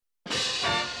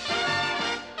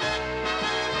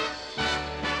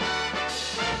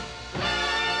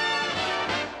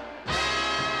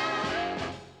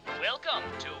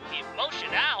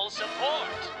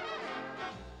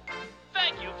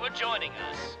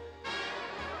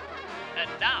And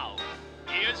now,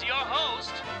 here's your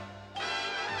host,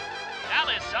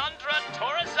 Alessandra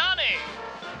Torresani.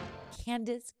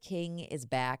 Candice King is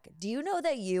back. Do you know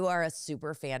that you are a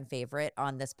super fan favorite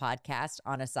on this podcast?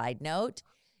 On a side note,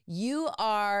 you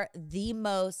are the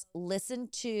most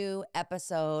listened to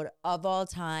episode of all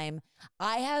time.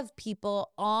 I have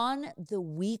people on the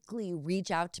weekly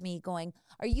reach out to me going,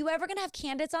 are you ever going to have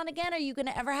Candice on again? Are you going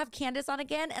to ever have Candice on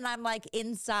again? And I'm like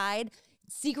inside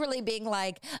secretly being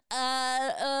like, do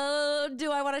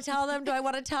I want to tell them? Do I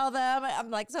want to tell them? I'm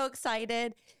like so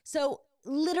excited. So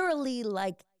literally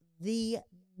like the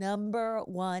number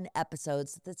one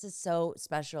episodes. This is so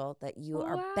special that you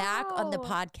are back on the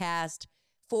podcast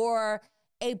for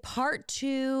a part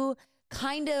two,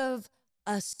 kind of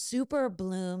a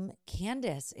Superbloom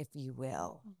Candice, if you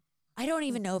will. I don't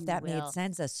even know if that made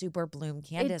sense, a Superbloom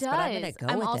Candice, but I'm going to go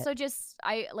with it. I'm also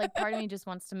part of me just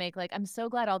wants to make I'm so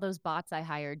glad all those bots I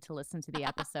hired to listen to the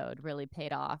episode really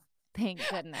paid off. Thank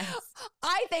goodness.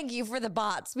 I thank you for the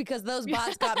bots because those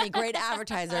bots got me great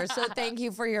advertisers. So thank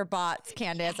you for your bots,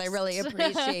 Candice. I really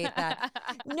appreciate that.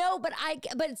 No, but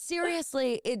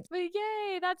seriously, But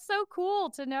yay, that's so cool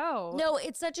to know. No,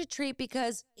 it's such a treat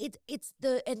because it's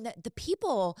the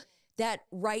people that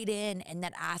write in and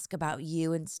that ask about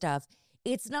you and stuff.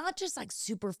 It's not just like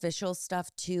superficial stuff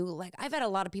too. Like I've had a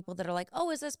lot of people that are like, "Oh,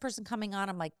 is this person coming on?"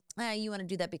 I'm like, you want to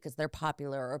do that because they're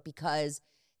popular or because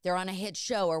they're on a hit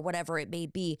show or whatever it may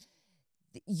be."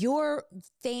 Your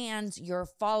fans, your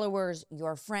followers,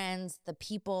 your friends, the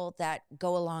people that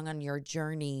go along on your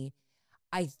journey,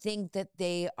 I think that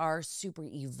they are super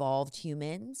evolved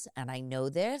humans, and I know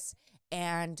this.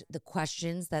 And the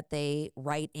questions that they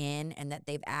write in and that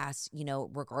they've asked,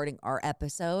 regarding our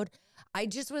episode, I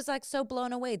just was like so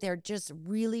blown away. They're just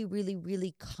really, really,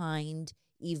 really kind,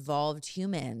 evolved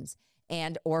humans.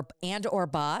 And or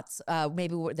bots.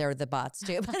 Maybe they're the bots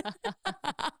too.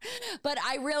 But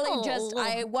I really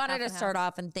I wanted to start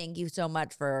off and thank you so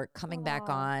much for coming back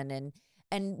on.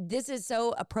 And this is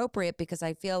so appropriate because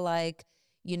I feel like,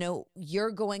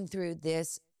 you're going through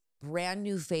this brand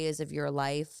new phase of your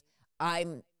life.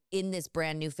 I'm in this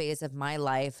brand new phase of my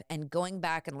life, and going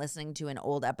back and listening to an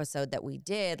old episode that we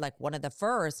did, like one of the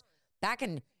first back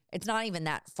in, it's not even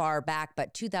that far back,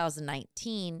 but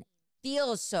 2019,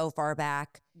 feels so far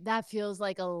back. That feels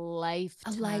like a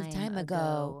lifetime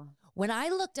ago. When I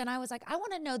looked and I was like, I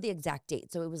want to know the exact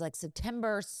date. So it was like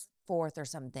September 4th or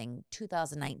something,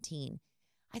 2019.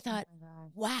 I thought,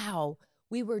 wow,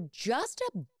 we were just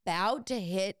about to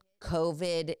hit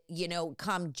COVID,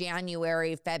 come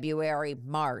January, February,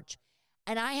 March.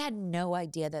 And I had no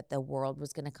idea that the world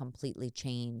was going to completely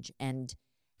change and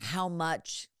how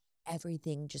much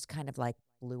everything just kind of like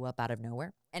blew up out of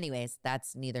nowhere. Anyways,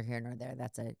 that's neither here nor there.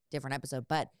 That's a different episode.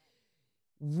 But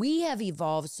we have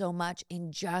evolved so much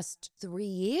in just 3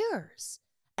 years.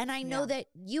 And I know that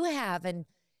you have. And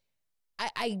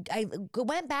I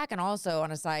went back, and also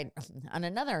on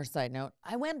another side note,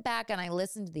 I went back and I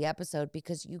listened to the episode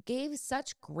because you gave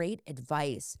such great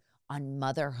advice on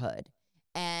motherhood.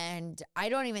 And I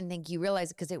don't even think you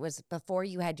realized it because it was before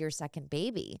you had your second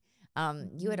baby.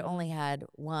 You had only had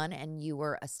one and you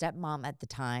were a stepmom at the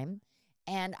time.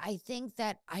 And I think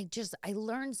that I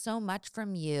learned so much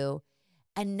from you.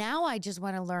 And now I just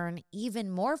want to learn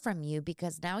even more from you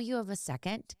because now you have a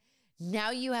second.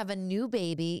 Now you have a new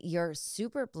baby, your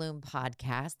Superbloom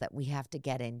podcast that we have to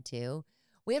get into.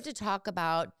 We have to talk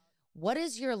about what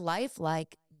is your life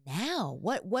like now?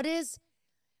 What's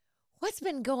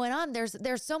been going on?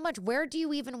 There's so much. Where do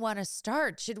you even want to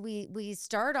start? Should we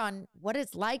start on what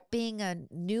it's like being a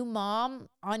new mom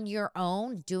on your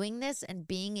own, doing this and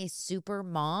being a super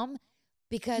mom?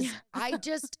 Because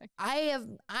I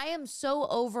am so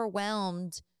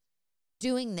overwhelmed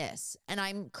doing this. And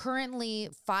I'm currently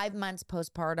 5 months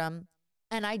postpartum,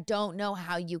 and I don't know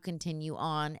how you continue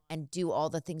on and do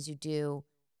all the things you do.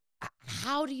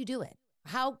 How do you do it?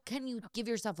 How can you give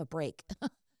yourself a break?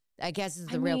 I guess is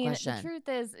the real question. The truth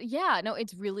is,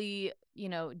 it's really,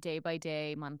 day by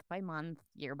day, month by month,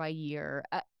 year by year.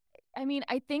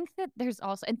 I think that there's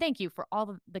also, and thank you for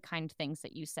all the kind things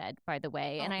that you said, by the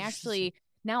way. And I actually,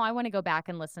 now I want to go back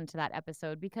and listen to that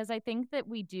episode because I think that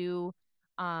we do,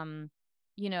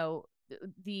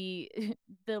 the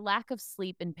lack of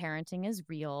sleep in parenting is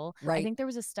real. Right. I think there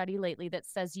was a study lately that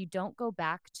says you don't go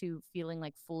back to feeling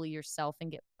like fully yourself and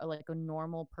get like a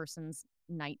normal person's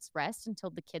night's rest until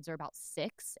the kids are about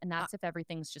 6, and that's if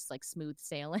everything's just like smooth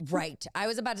sailing. Right. I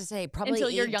was about to say probably until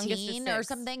 18 your youngest is 6. or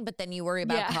something, but then you worry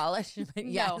about college. But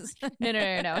yes.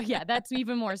 No. Yeah, that's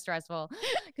even more stressful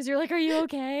because you're like, are you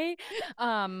okay?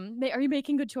 Are you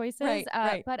making good choices?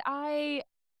 Right. But I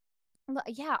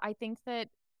think that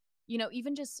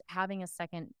even just having a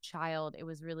second child, it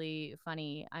was really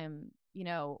funny.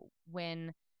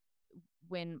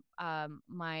 When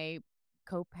my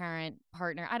co-parent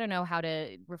partner, I don't know how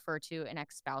to refer to an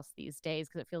ex-spouse these days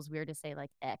because it feels weird to say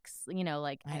like ex,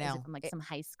 like I as if know. I'm like some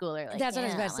high schooler. Like, That's what I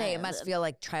was yeah, about to say. It must feel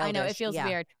like I know it childish. feels Yeah.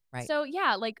 weird. Right. So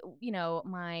yeah, like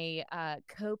my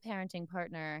co-parenting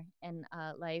partner in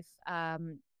life,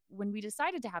 when we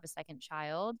decided to have a second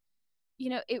child,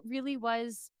 it really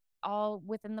was all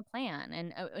within the plan.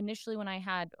 And initially, when I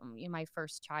had my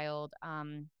first child,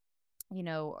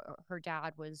 her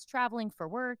dad was traveling for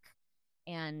work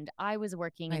and I was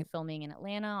working and Right. filming in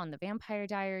Atlanta on the Vampire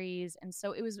Diaries. And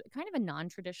so it was kind of a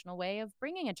non-traditional way of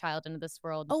bringing a child into this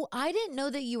world. Oh, I didn't know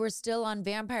that you were still on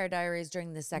Vampire Diaries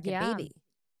during the second Yeah. baby.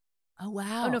 Oh, Oh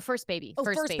wow. no, first baby. Oh,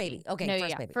 first baby. Okay, No, first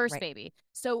yeah, baby. first Right. baby.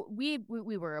 So we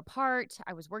were apart.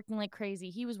 I was working like crazy.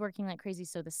 He was working like crazy.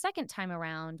 So the second time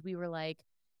around, we were like,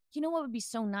 you know what would be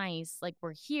so nice? Like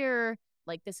we're here.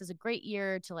 Like this is a great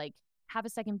year to like have a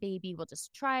second baby. We'll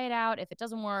just try it out. If it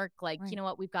doesn't work, like Right. you know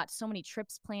what? We've got so many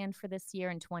trips planned for this year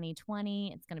in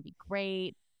 2020. It's gonna be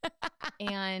great.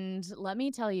 And let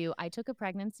me tell you, I took a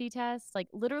pregnancy test. Like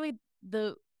literally,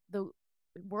 the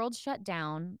world shut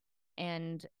down,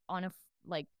 and on a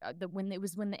when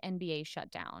the NBA shut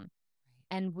down,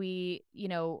 and we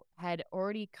had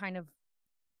already kind of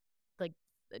like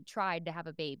tried to have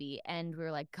a baby, and we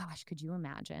were like, gosh, could you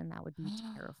imagine? That would be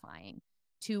terrifying.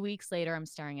 2 weeks later, I'm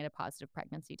staring at a positive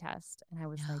pregnancy test, and I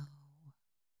was like,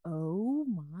 oh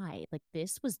my, like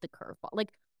this was the curveball. Like,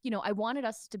 I wanted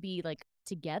us to be like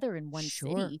together in one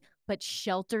Sure. city, but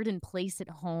sheltered in place at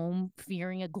home,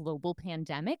 fearing a global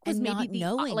pandemic was And maybe not the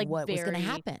knowing like what was going to very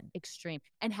happen. extreme,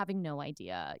 and having no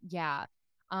idea. Yeah.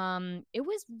 It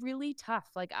was really tough.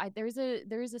 Like there's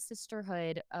a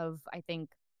sisterhood of, I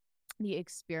think, the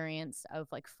experience of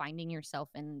like finding yourself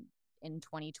in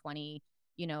 2020,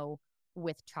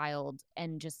 with child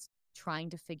and just trying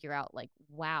to figure out like,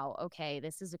 wow, okay,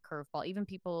 this is a curveball. Even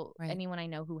people, Right. anyone I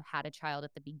know who had a child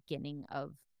at the beginning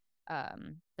of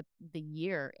the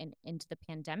year and into the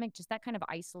pandemic, just that kind of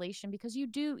isolation, because you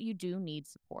do need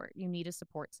support. You need a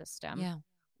support system. Yeah.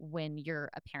 When you're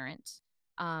a parent.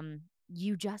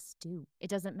 You just do. It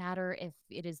doesn't matter if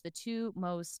it is the two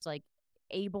most like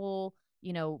able,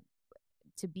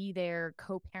 to be their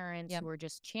co-parents Yep. who are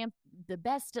just the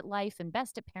best at life and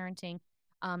best at parenting.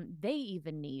 They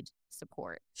even need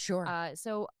support. Sure.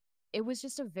 So it was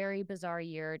just a very bizarre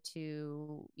year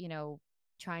to,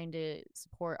 trying to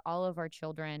support all of our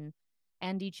children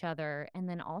and each other. And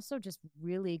then also just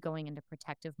really going into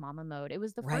protective mama mode. It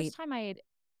was the Right. first time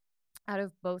out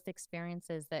of both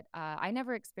experiences that I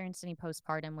never experienced any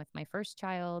postpartum with my first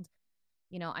child.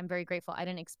 I'm very grateful I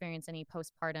didn't experience any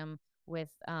postpartum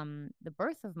with the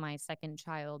birth of my second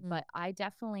child, but I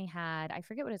definitely had, I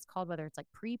forget what it's called, whether it's like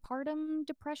prepartum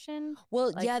depression.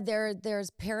 Well, Like, yeah,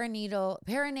 there's perinatal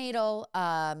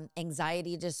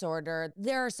anxiety disorder.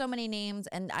 There are so many names,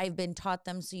 and I've been taught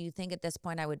them. So you think at this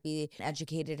point I would be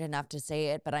educated enough to say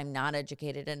it, but I'm not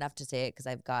educated enough to say it because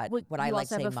I've got well, what I you like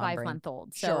also saying have a mom brain.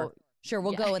 5-month-old. Sure, So sure,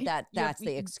 we'll yeah, go with that. you have- That's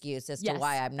the excuse as to yes.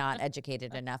 why I'm not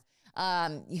educated enough.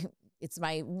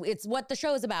 It's what the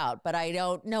show's about, but I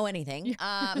don't know anything.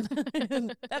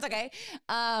 That's okay.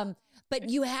 But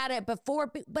you had it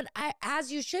before, but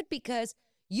as you should, because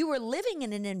you were living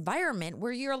in an environment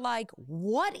where you're like,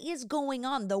 what is going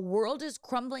on? The world is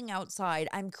crumbling outside.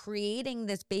 I'm creating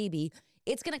this baby.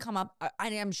 It's going to come up.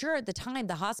 I'm sure at the time,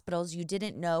 the hospitals, you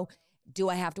didn't know, do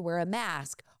I have to wear a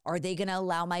mask? Are they going to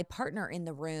allow my partner in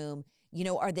the room?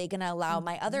 Are they going to allow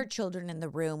my other children in the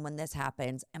room when this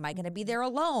happens? Am I going to be there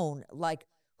alone? Like,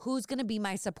 who's going to be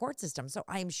my support system? So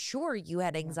I'm sure you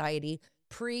had anxiety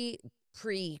pre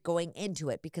going into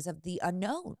it because of the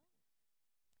unknown.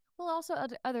 Well, also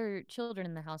other children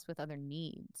in the house with other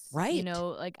needs. Right.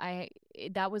 Like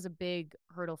that was a big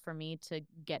hurdle for me to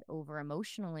get over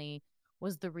emotionally,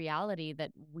 was the reality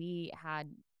that we had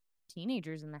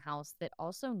teenagers in the house that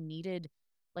also needed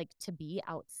like to be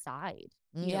outside.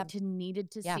 Needed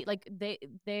to see, like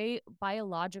they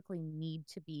biologically need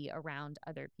to be around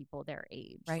other people their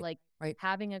age. Right. Like Right.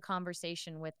 having a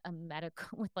conversation with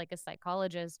with like a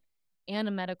psychologist and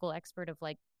a medical expert of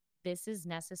like, this is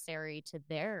necessary to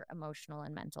their emotional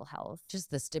and mental health.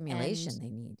 Just the stimulation they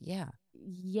need. Yeah.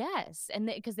 Yes. And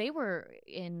because they were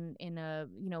in a,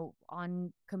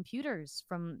 on computers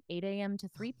from 8 a.m. to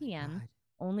 3 p.m.,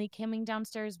 only coming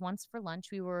downstairs once for lunch.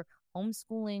 We were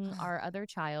homeschooling our other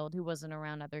child who wasn't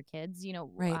around other kids,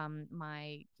 Right.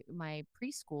 my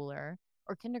preschooler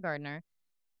or kindergartner.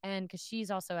 And because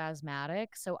she's also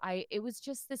asthmatic. So it was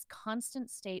just this constant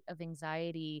state of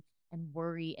anxiety and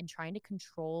worry and trying to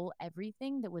control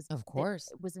everything that Of course.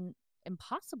 was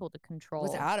impossible to control.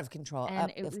 Was out of control.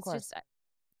 And it Of was course. just,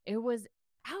 it was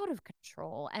out of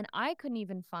control. And I couldn't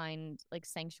even find like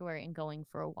sanctuary in going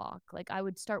for a walk. Like I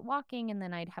would start walking and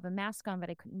then I'd have a mask on, but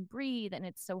I couldn't breathe. And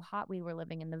it's so hot. We were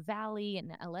living in the valley in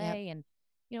Yep. LA, and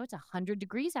it's 100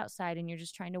 degrees outside and you're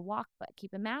just trying to walk, but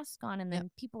keep a mask on. And then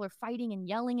people are fighting and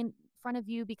yelling in front of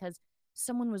you because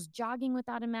someone was jogging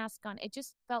without a mask on. It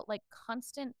just felt like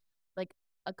like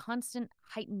a constant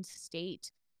heightened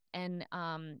state. And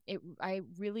I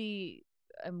really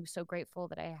am so grateful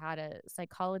that I had a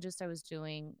psychologist I was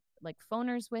doing like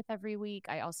phoners with every week.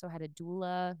 I also had a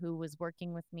doula who was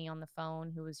working with me on the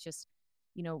phone, who was just,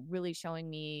 really showing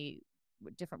me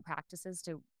different practices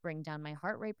to bring down my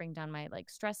heart rate, bring down my like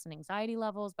stress and anxiety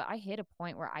levels. But I hit a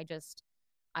point where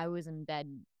I was in bed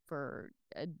for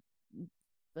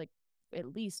like at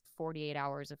least 48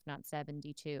 hours, if not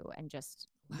 72, and just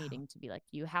needing to be like,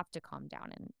 you have to calm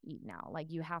down and eat now. Like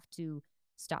you have to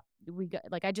stop.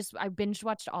 I binge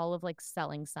watched all of like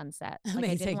Selling Sunset. Like I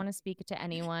didn't Amazing. want to speak to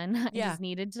anyone. I Yeah. just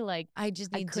needed to like, I just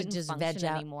I need to couldn't just function veg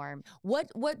out. anymore. What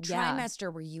Yeah.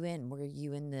 trimester were you in? Were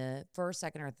you in the first,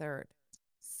 second, or third?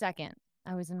 Second.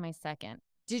 I was in my second.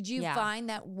 Did you Yeah. find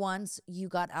that once you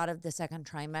got out of the second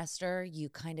trimester, you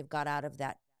kind of got out of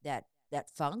that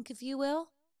funk, if you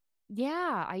will?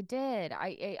 Yeah, I did.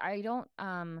 I don't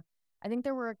I think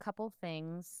there were a couple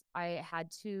things I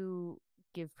had to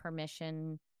give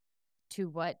permission to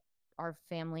what our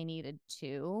family needed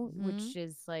to, Mhm. which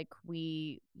is like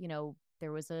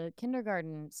there was a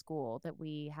kindergarten school that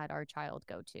we had our child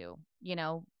go to,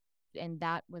 and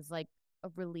that was like a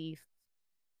relief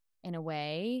in a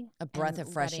way. A breath And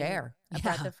of fresh letting air. a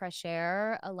breath of fresh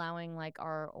air, allowing like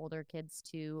our older kids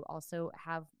to also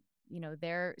have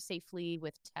they're safely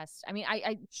with tests. I mean,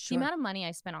 the Sure. amount of money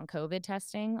I spent on COVID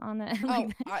testing on that Oh,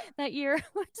 that year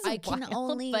was I can wild,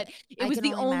 only- but I it was can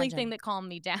the only only imagine. thing that calmed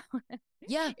me down.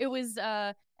 Yeah. It was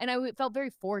and felt very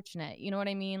fortunate, you know what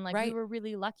I mean? Like we Right. were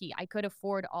really lucky. I could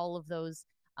afford all of those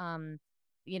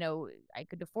I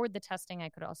could afford the testing. I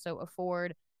could also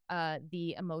afford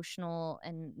the emotional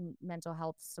and mental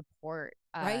health support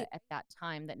Right. at that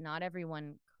time that not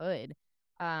everyone could.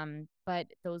 But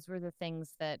those were the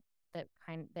things that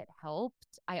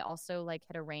helped. I also like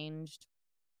had arranged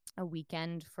a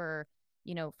weekend for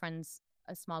friends,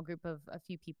 a small group of a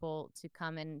few people to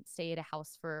come and stay at a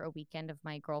house for a weekend of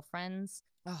my girlfriends.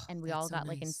 Oh, And we that's all so got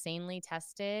like nice. insanely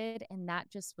tested, and that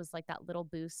just was like that little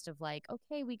boost of like,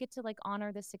 okay, we get to like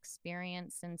honor this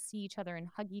experience and see each other and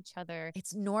hug each other.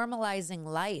 It's normalizing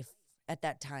life at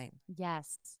that time.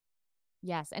 Yes.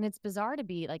 And it's bizarre to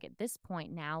be like at this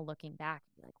point now looking back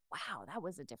and be like, wow, that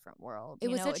was a different world. It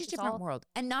was such a different world,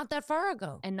 and not that far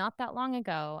ago. And not that long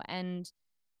ago. And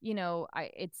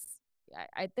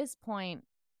at this point,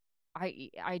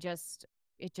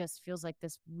 it just feels like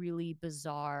this really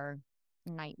bizarre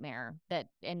nightmare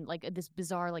and like this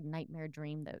bizarre like nightmare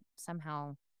dream that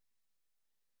somehow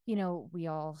we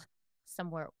all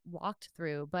somewhere walked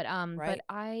through. But Right.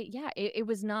 it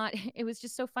was not it was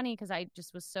just so funny because I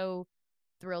just was so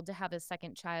thrilled to have a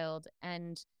second child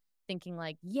and thinking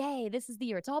like, yay, this is the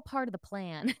year. It's all part of the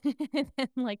plan. And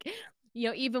like,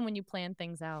 even when you plan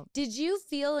things out. Did you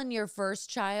feel in your first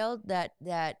child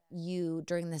that you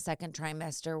during the second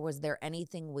trimester, was there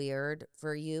anything weird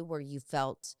for you where you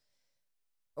felt,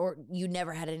 or you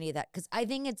never had any of that? Because I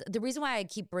think it's the reason why I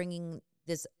keep bringing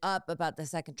this up about the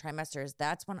second trimester is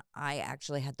that's when I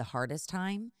actually had the hardest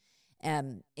time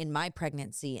in my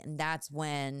pregnancy, and that's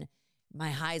when my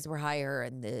highs were higher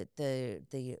and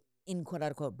the in quote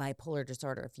unquote bipolar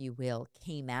disorder, if you will,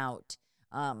 came out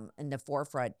in the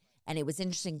forefront. And it was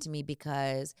interesting to me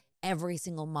because every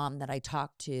single mom that I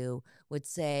talked to would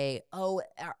say, oh,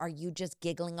 are you just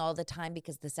giggling all the time?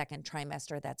 Because the second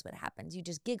trimester, that's what happens. You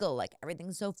just giggle, like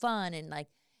everything's so fun and like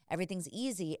everything's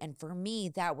easy. And for me,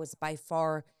 that was by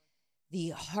far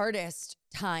the hardest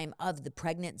time of the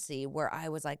pregnancy, where I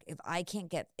was like, if I can't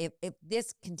get, if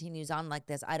this continues on like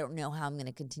this, I don't know how I'm going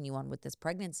to continue on with this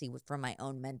pregnancy for my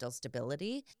own mental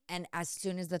stability. And as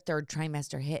soon as the third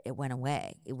trimester hit, it went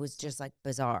away. It was just like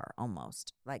bizarre,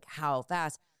 almost like how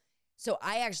fast. So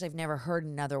I actually have never heard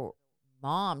another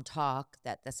mom talk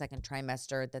that the second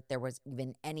trimester, that there was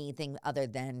even anything other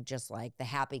than just like the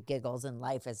happy giggles and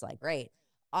life is like great.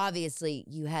 Obviously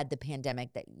you had the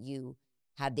pandemic, that you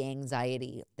had the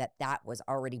anxiety that was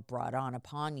already brought on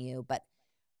upon you. But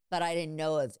I didn't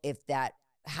know if that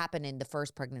happened in the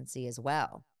first pregnancy as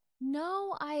well.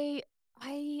 No, I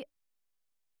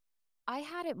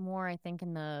had it more, I think,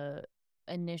 in the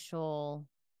initial,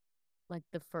 like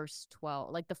the first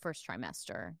 12, like the first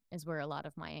trimester is where a lot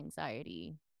of my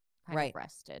anxiety kind of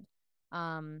rested.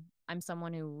 I'm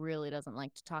someone who really doesn't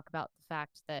like to talk about the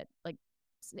fact that like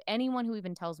anyone who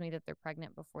even tells me that they're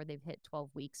pregnant before they've hit 12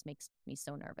 weeks makes me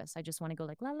so nervous. I just want to go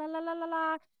like la la la la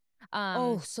la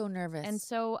la. So nervous. And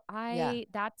so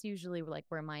that's usually like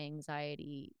where my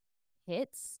anxiety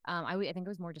hits. I think I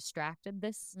was more distracted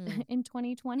this in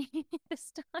 2020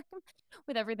 this time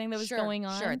with everything that was going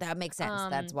on. Sure, that makes sense.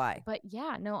 That's why. But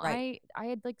yeah, no, I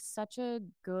had like such a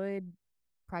good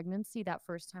pregnancy that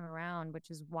first time around, which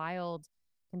is wild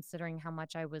considering how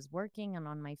much I was working and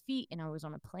on my feet, and I was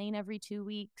on a plane every 2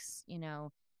 weeks,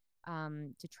 to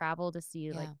travel to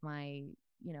see like my,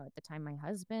 at the time my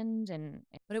husband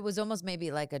But it was almost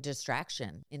maybe like a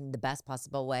distraction in the best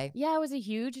possible way. Yeah, it was a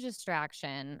huge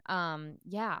distraction. Keeping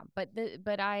but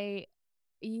busy.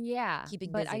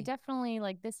 I definitely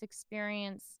like this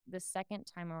experience the second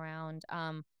time around.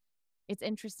 It's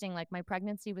interesting. Like my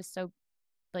pregnancy was so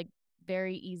like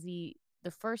very easy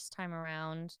the first time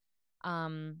around,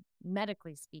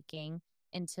 medically speaking,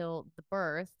 until the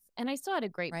birth. And I still had a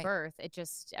great birth.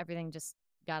 Everything just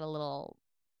got a little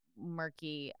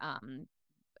murky.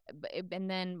 And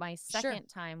then my second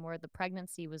time where the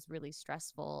pregnancy was really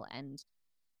stressful and,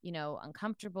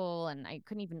 uncomfortable, and I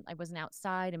wasn't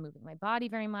outside and moving my body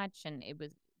very much. And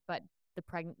but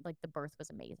the birth was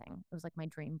amazing. It was like my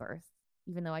dream birth,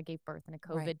 even though I gave birth in a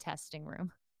COVID testing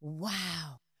room.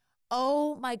 Wow.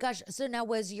 Oh my gosh. So now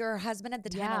was your husband at the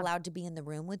time allowed to be in the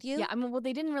room with you? Yeah. I mean, well,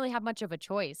 they didn't really have much of a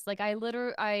choice. Like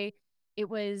it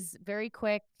was very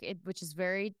quick, which is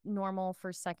very normal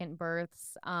for second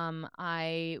births.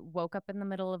 I woke up in the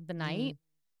middle of the night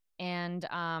and,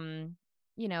 and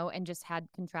just had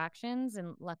contractions.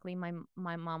 And luckily my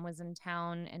mom was in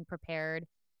town and prepared.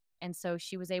 And so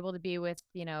she was able to be with,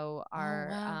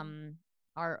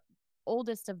 our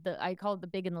oldest of I call it the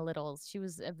big and the littles. She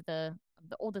was of the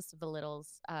oldest of the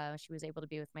littles. She was able to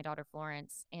be with my daughter,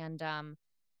 Florence. And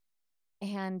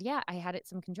yeah, I had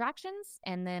some contractions,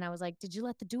 and then I was like, "Did you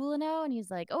let the doula know?" And he's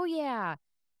like, "Oh yeah."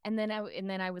 And then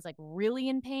I was like really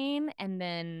in pain, and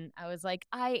then I was like,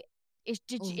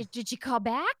 "Did she call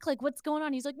back? Like, what's going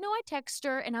on?" He's like, "No, I text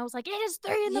her," and I was like, "It is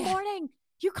 3 in the morning.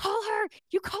 You call her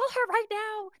right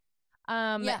now."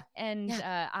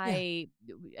 I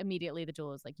immediately, the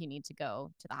doula was like, "You need to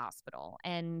go to the hospital."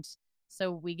 And so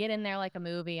we get in there like a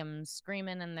movie. I'm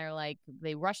screaming, and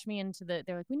they rush me they're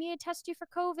like, "We need to test you for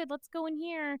COVID. Let's go in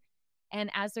here."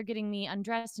 And as they're getting me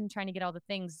undressed and trying to get all the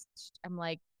things,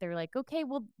 they're like, "Okay,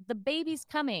 well, the baby's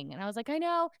coming." And I was like, I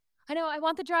know, I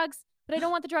want the drugs, but I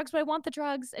don't want the drugs, but I want the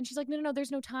drugs. And she's like, no,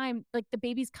 there's no time. Like the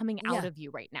baby's coming out of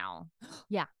you right now.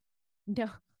 Yeah. No.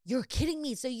 You're kidding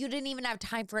me. So you didn't even have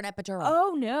time for an epidural.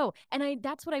 Oh no. And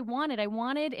that's what I wanted. I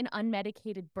wanted an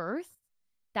unmedicated birth.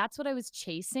 That's what I was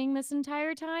chasing this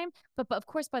entire time. But of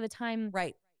course, by the time,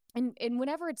 and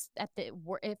whenever it's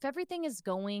if everything is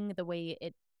going the way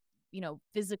it,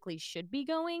 physically should be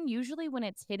going, usually when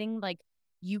it's hitting like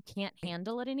you can't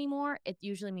handle it anymore, it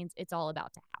usually means it's all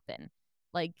about to happen.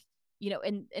 Like,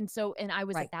 and I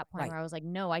was at that point where I was like,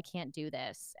 no, I can't do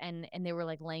this. And they were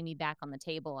like laying me back on the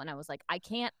table, and I was like, I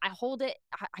hold it.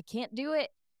 I can't do it.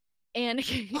 And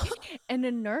and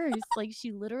a nurse, like,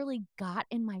 she literally got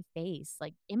in my face,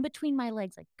 like in between my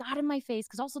legs, like got in my face.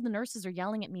 Cause also the nurses are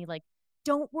yelling at me like,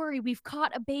 "Don't worry, we've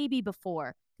caught a baby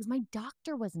before." Cause my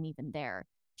doctor wasn't even there.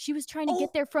 She was trying to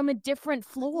get there from a different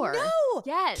floor. No.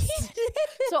 Yes.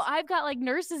 So I've got like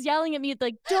nurses yelling at me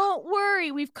like, "Don't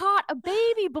worry, we've caught a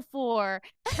baby before."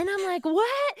 And I'm like,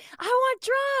 "What? I want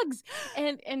drugs."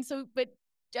 And so, but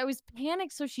I was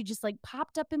panicked. So she just like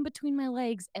popped up in between my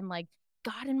legs and like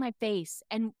got in my face.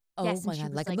 And oh my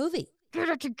God, like a movie. "Get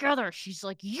it together." She's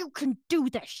like, "You can do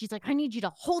this." She's like, "I need you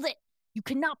to hold it. You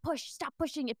cannot push. Stop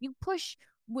pushing. If you push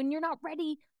when you're not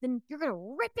ready, then you're going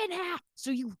to rip in half.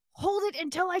 So you hold it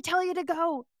until I tell you to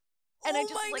go." And I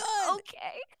just like, God.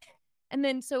 Okay. And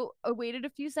then so I waited a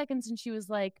few seconds, and she was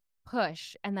like,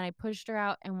 "Push." And then I pushed her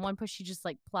out, and one push, she just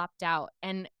like plopped out.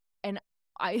 And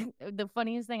the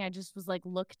funniest thing, I just was like,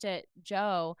 looked at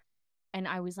Joe, and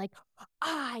I was like,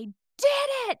 "I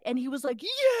did it." And he was like,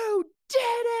 "You did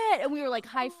it." And we were like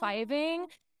high-fiving.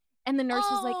 And the nurse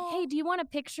was like, "Hey, do you want a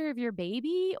picture of your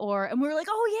baby?" And we were like,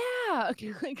 "Oh yeah."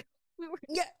 Okay, like we were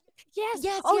Yes.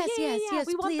 Yes.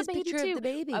 We want Please, the baby picture too. of the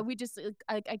baby. We just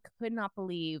I could not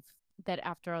believe that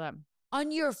after them. On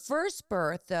your first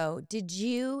birth, though, did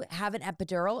you have an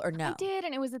epidural or no? I did,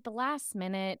 and it was at the last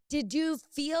minute. Did you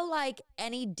feel like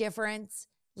any difference?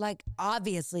 Like,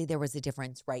 obviously there was a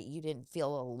difference, right? You didn't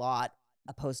feel a lot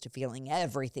opposed to feeling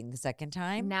everything the second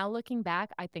time. Now looking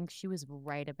back, I think she was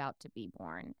right about to be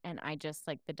born. And I just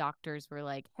like the doctors were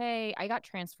like, hey, I got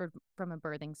transferred from a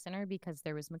birthing center because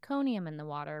there was meconium in the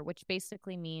water, which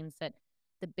basically means that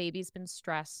the baby's been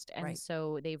stressed. And Right.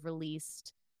 so they've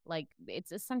released like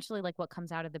it's essentially like what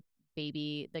comes out of the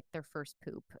baby, like their first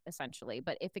poop, essentially.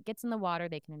 But if it gets in the water,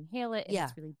 they can inhale it and Yeah.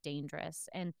 it's really dangerous.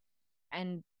 And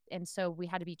so we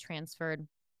had to be transferred.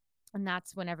 And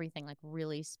that's when everything like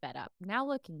really sped up. Now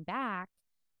looking back,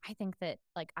 I think that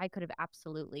like I could have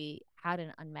absolutely had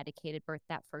an unmedicated birth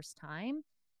that first time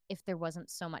if there wasn't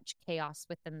so much chaos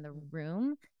within the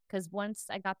room. Because once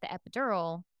I got the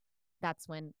epidural, that's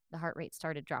when the heart rate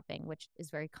started dropping, which is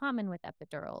very common with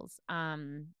epidurals.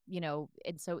 And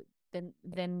so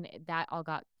then that all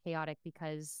got chaotic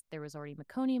because there was already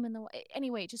meconium in the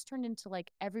anyway, it just turned into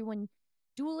like everyone,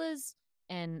 doulas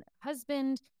and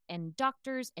husband and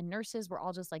doctors and nurses were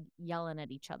all just like yelling at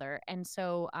each other. And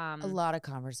so A lot of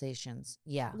conversations.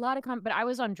 Yeah. a lot of but I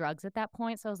was on drugs at that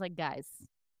point, so I was like, guys,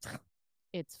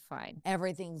 it's fine.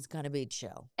 Everything's going to be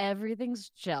chill. Everything's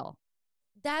chill.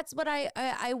 That's what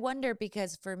I wonder,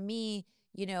 because for me,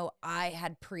 I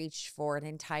had preached for an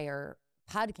entire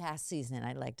podcast season,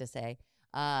 I'd like to say,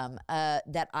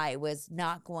 that I was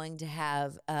not going to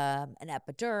have an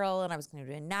epidural and I was going to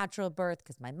do a natural birth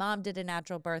because my mom did a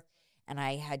natural birth. And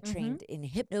I had trained in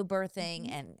hypnobirthing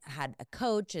and had a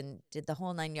coach and did the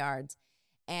whole 9 yards.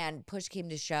 And push came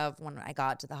to shove, when I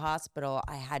got to the hospital,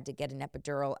 I had to get an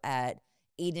epidural at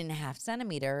 8.5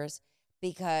 centimeters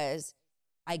because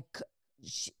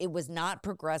it was not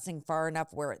progressing far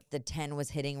enough where the 10 was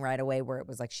hitting right away, where it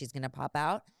was like she's going to pop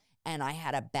out. And I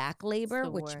had a back labor,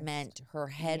 which meant her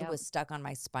head was stuck on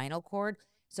my spinal cord.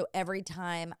 So every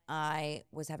time I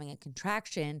was having a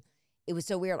contraction, it was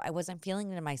so weird. I wasn't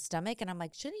feeling it in my stomach. And I'm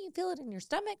like, shouldn't you feel it in your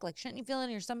stomach? Like, shouldn't you feel it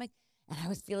in your stomach? And I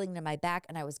was feeling it in my back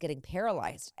and I was getting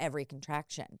paralyzed every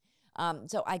contraction.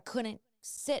 So I couldn't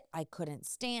sit. I couldn't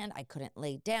stand. I couldn't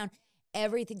lay down.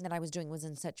 Everything that I was doing was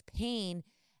in such pain.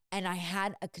 And I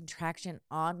had a contraction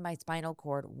on my spinal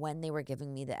cord when they were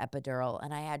giving me the epidural,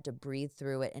 and I had to breathe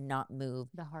through it and not move.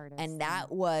 The hardest. And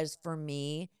that was for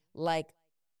me like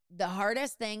the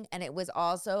hardest thing. And it was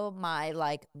also my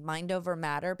like mind over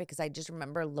matter, because I just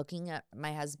remember looking at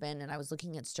my husband and I was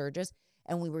looking at Sturgis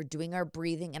and we were doing our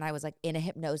breathing and I was like in a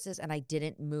hypnosis and I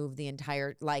didn't move the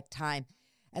entire like time.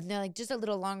 And they're like, just a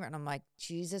little longer. And I'm like,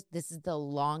 Jesus, this is the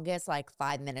longest like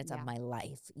 5 minutes of my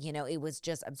life. It was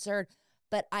just absurd.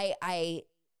 But I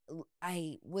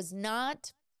was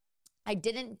not, I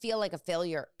didn't feel like a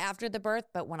failure after the birth,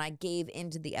 but when I gave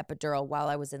into the epidural while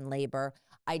I was in labor,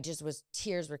 I just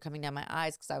tears were coming down my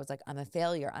eyes because I was like, I'm a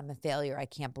failure. I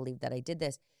can't believe that I did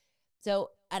this.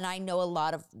 So, and I know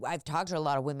I've talked to a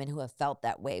lot of women who have felt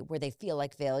that way, where they feel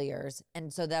like failures.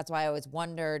 And so that's why I always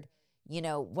wondered,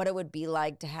 what it would be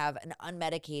like to have an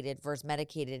unmedicated versus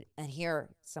medicated. And here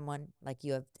someone like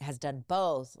you has done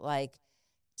both. Like,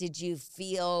 did you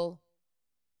feel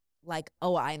like,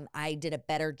 oh, I did a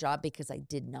better job because I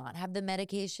did not have the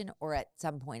medication, or at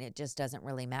some point it just doesn't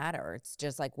really matter? It's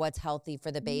just like, what's healthy for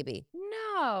the baby?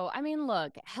 No, I mean,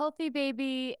 look, healthy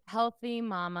baby, healthy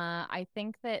mama. I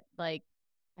think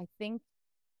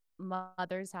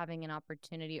mothers having an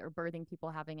opportunity, or birthing people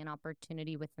having an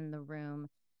opportunity within the room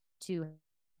to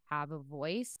have a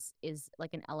voice is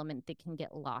like an element that can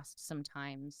get lost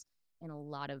sometimes in a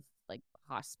lot of like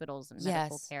hospitals and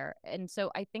medical care. And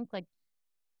so I think like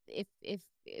if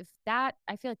that,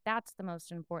 I feel like that's the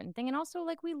most important thing. And also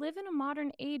like we live in a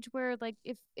modern age where like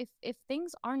if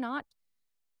things are not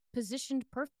positioned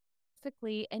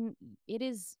perfectly and it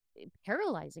is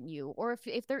paralyzing you, or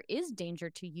if there is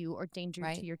danger to you or danger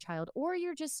to your child, or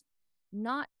you're just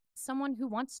not someone who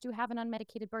wants to have an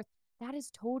unmedicated birth, that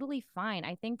is totally fine.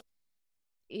 I think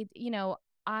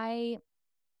I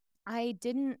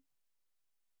didn't,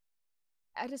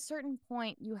 at a certain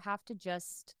point, you have to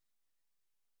just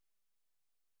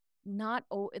not,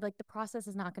 like the process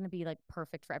is not going to be like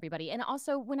perfect for everybody. And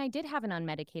also when I did have an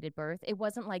unmedicated birth, it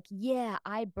wasn't like, yeah,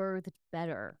 I birthed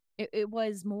better. It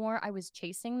was more, I was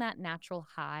chasing that natural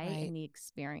high in the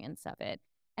experience of it.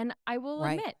 And I will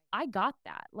admit, I got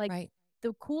that. Like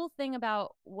the cool thing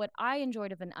about what I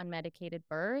enjoyed of an unmedicated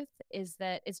birth is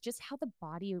that it's just how the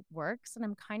body works. And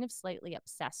I'm kind of slightly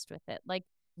obsessed with it. Like,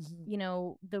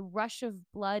 the rush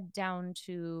of blood down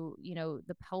to,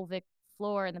 the pelvic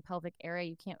floor and the pelvic area,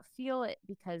 you can't feel it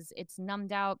because it's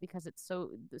numbed out, because it's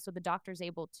so the doctor's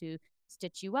able to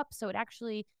stitch you up. So it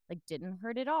actually like didn't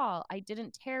hurt at all. I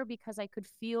didn't tear because I could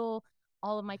feel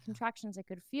all of my contractions. I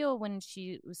could feel when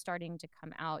she was starting to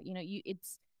come out.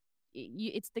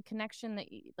 it's the connection that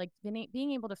like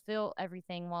being able to feel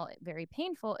everything while very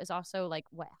painful is also like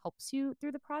what helps you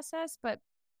through the process. But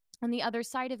on the other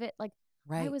side of it, like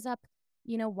I Right. was up,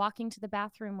 walking to the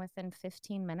bathroom within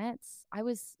 15 minutes. I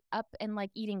was up and like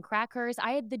eating crackers.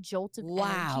 I had the jolt of Wow.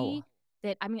 energy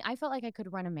that, I mean, I felt like I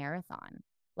could run a marathon.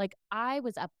 Like I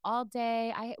was up all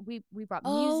day. We brought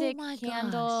Oh music, my gosh.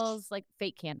 candles, like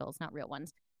fake candles, not real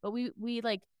ones. But we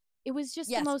like it was just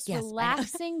the Yes, most yes, I know.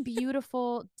 relaxing,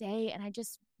 beautiful day. And I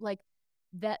just like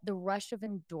that the rush of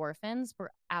endorphins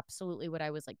were absolutely what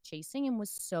I was like chasing and was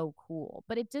so cool.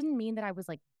 But it didn't mean that I was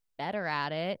like better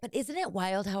at it. But isn't it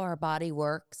wild how our body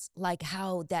works? Like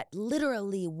how that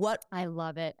literally what I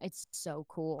love it. It's so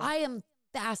cool. I am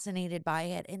fascinated by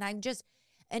it. And I'm just,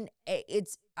 and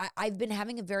I've been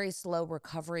having a very slow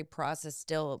recovery process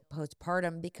still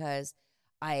postpartum because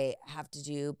I have to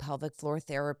do pelvic floor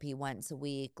therapy once a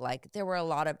week. Like there were a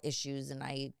lot of issues and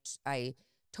I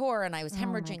tore and I was Oh my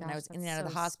hemorrhaging and I gosh, was in that's and out of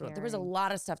so the hospital. There was a scary.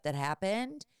 lot of stuff that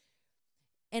happened.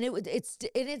 And it's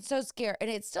so scary and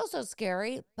it's still so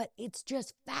scary, but it's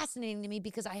just fascinating to me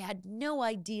because I had no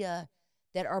idea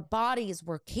that our bodies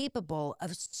were capable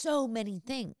of so many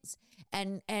things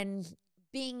and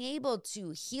being able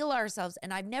to heal ourselves.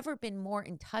 And I've never been more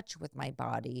in touch with my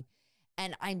body.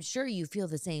 And I'm sure you feel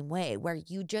the same way where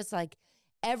you just like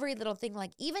every little thing,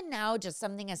 like even now, just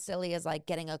something as silly as like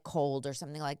getting a cold or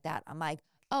something like that. I'm like,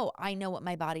 oh, I know what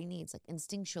my body needs, like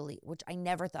instinctually, which I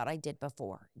never thought I did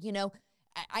before.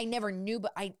 I never knew,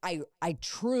 but I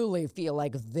truly feel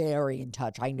like very in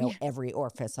touch. I know Yeah. every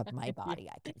orifice of my Yeah. body.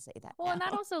 I can say that Well, now. and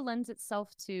that also lends itself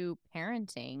to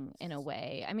parenting in a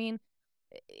way. I mean,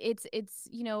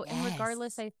 and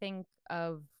regardless, Yes. I think,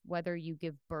 of whether you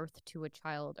give birth to a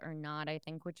child or not, I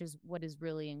think, which is what is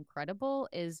really incredible,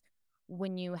 is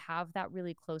when you have that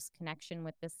really close connection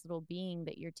with this little being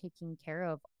that you're taking care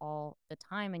of all the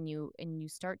time, and you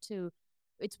start to,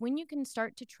 it's when you can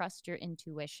start to trust your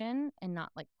intuition and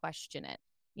not like question it.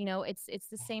 It's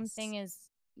the same Yes. thing as,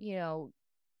 you know,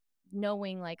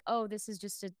 knowing like, oh, this is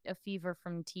just a fever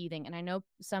from teething. And I know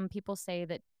some people say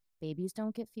that babies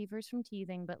don't get fevers from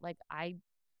teething, but like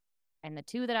and the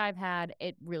two that I've had,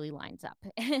 it really lines up.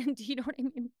 And you know what I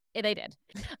mean? They did.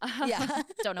 Yeah.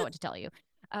 Don't know what to tell you.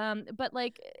 But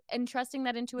like, and trusting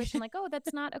that intuition, like, oh,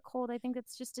 that's not a cold. I think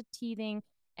that's just a teething.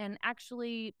 And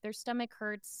actually, their stomach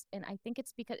hurts. And I think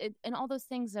it's because, and all those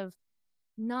things of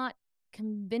not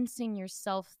convincing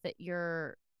yourself that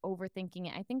you're overthinking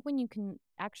it. I think when you can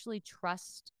actually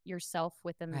trust yourself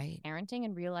within the Right. parenting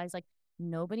and realize like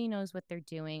nobody knows what they're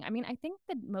doing. I mean, I think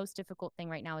the most difficult thing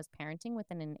right now is parenting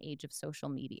within an age of social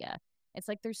media. It's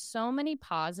like there's so many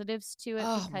positives to it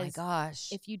Oh my because gosh.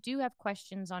 if you do have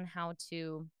questions on how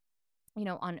to,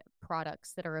 on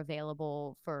products that are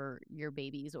available for your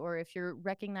babies, or if you're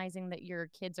recognizing that your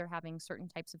kids are having certain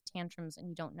types of tantrums and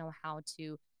you don't know how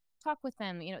to talk with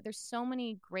them, there's so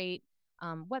many great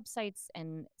websites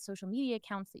and social media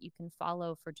accounts that you can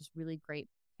follow for just really great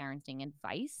parenting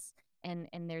advice. And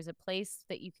there's a place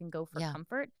that you can go for Yeah.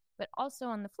 comfort. But also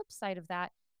on the flip side of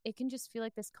that, it can just feel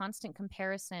like this constant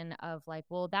comparison of like,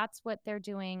 well, that's what they're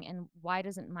doing. And why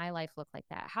doesn't my life look like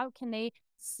that? How can they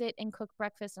sit and cook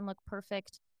breakfast and look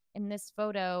perfect in this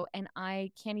photo and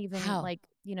I can't even How? like,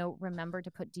 remember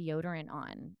to put deodorant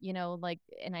on, like,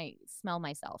 and I smell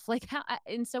myself like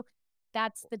and so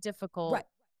that's the difficult Right.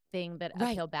 thing, that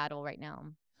Right. uphill battle right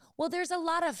now. Well, there's a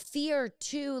lot of fear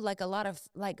too, like a lot of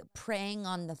like preying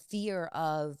on the fear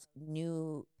of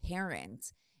new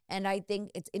parents. And I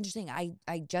think it's interesting.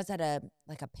 I just had a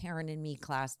like a parent in me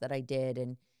class that I did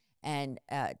and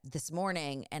this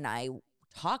morning and I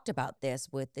talked about this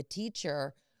with the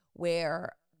teacher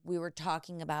where we were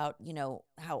talking about,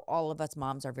 how all of us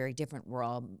moms are very different. We're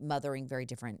all mothering very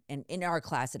different. And in our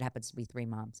class it happens to be three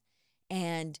moms.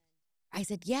 And I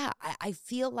said, yeah, I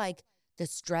feel like the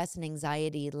stress and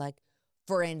anxiety, like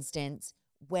for instance,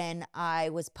 when I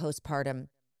was postpartum,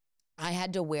 I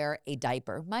had to wear a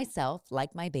diaper myself,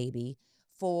 like my baby,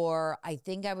 for I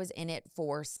think I was in it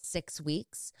for 6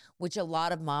 weeks, which a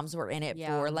lot of moms were in it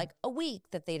Yeah. for like a week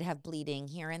that they'd have bleeding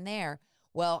here and there.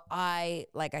 Well,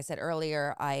 like I said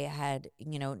earlier, I had,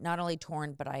 not only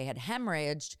torn, but I had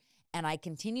hemorrhaged and I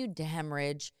continued to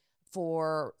hemorrhage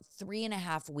for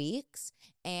 3.5 weeks.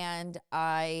 And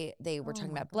they were Oh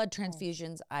talking my about blood gosh.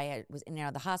 transfusions. Was in and out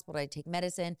of the hospital. I take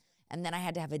medicine. And then I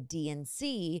had to have a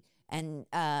DNC and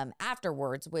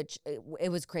afterwards, which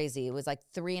it was crazy. It was like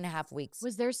 3.5 weeks.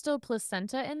 Was there still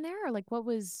placenta in there, or like what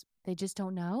was, they just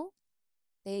don't know?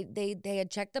 They had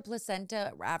checked the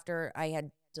placenta after I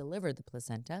had delivered the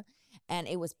placenta, and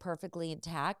it was perfectly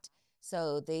intact.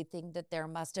 So they think that there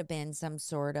must have been some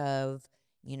sort of,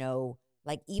 you know,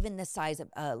 like even the size of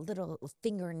a little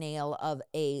fingernail of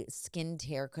a skin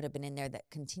tear could have been in there that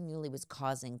continually was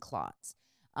causing clots.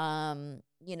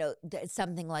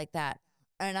 Something like that.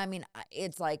 And I mean,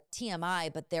 it's like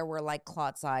TMI, but there were like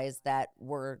clot size that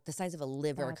were the size of a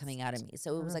liver That's coming out of me.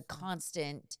 So it was like terrifying.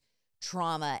 constant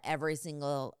trauma every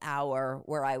single hour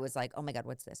where I was like, oh my God,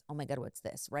 what's this? Oh my God, what's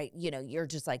this? Right. You're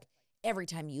just like, every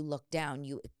time you look down,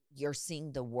 you're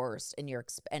seeing the worst, and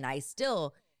and I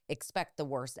still expect the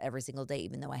worst every single day,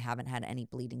 even though I haven't had any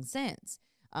bleeding since.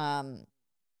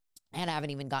 And I haven't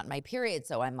even gotten my period.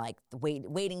 So I'm like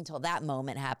waiting till that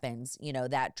moment happens,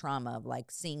 that trauma of like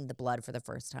seeing the blood for the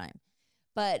first time.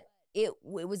 But it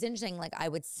was interesting. Like I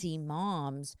would see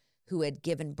moms who had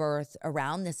given birth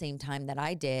around the same time that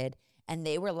I did, and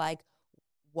they were like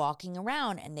walking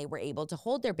around and they were able to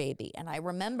hold their baby. And I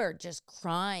remember just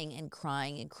crying and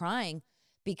crying and crying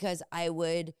because I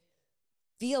would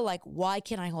feel like, why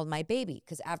can't I hold my baby?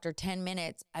 Because after 10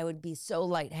 minutes, I would be so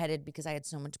lightheaded because I had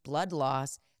so much blood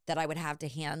loss that I would have to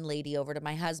hand lady over to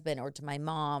my husband or to my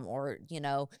mom or,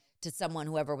 to someone,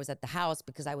 whoever was at the house,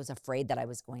 because I was afraid that I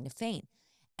was going to faint.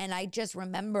 And I just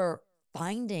remember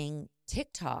finding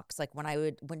TikToks, like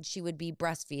when she would be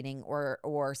breastfeeding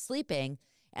or sleeping,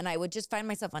 and I would just find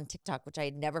myself on TikTok, which I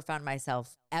had never found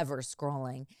myself ever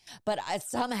scrolling. But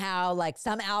somehow, like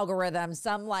some algorithm,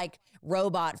 some like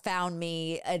robot found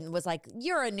me and was like,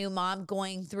 you're a new mom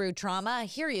going through trauma.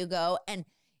 Here you go. And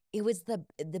it was the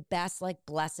best like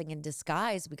blessing in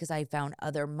disguise, because I found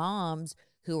other moms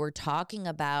who were talking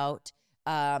about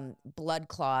blood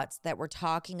clots, that were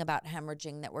talking about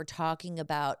hemorrhaging, that were talking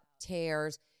about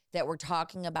tears, that were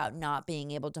talking about not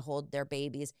being able to hold their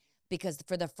babies. Because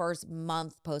for the first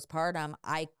month postpartum,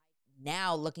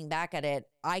 now looking back at it,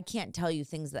 I can't tell you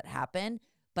things that happened,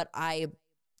 but I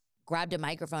grabbed a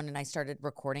microphone and I started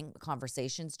recording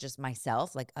conversations, just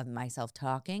myself, like of myself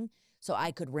talking, so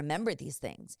I could remember these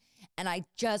things. And I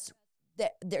just,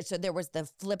 so there was the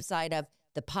flip side of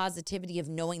the positivity of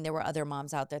knowing there were other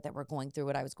moms out there that were going through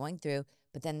what I was going through.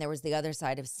 But then there was the other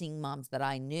side of seeing moms that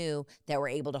I knew that were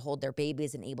able to hold their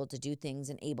babies and able to do things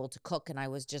and able to cook. And I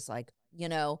was just like,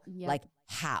 Yep. like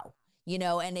how,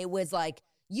 and it was like,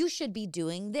 you should be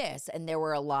doing this. And there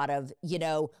were a lot of,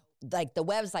 like the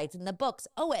websites and the books.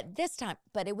 Oh, at this time.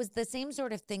 But it was the same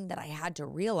sort of thing that I had to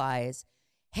realize,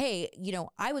 hey,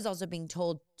 I was also being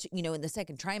told, in the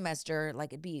second trimester,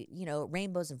 like it'd be,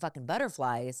 rainbows and fucking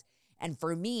butterflies. And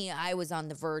for me, I was on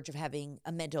the verge of having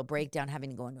a mental breakdown,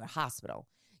 having to go into a hospital,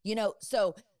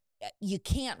 so you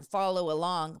can't follow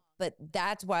along. But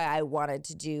that's why I wanted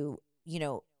to do,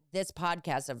 this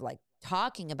podcast of like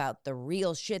talking about the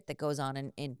real shit that goes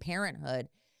on in parenthood,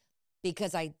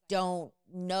 because I don't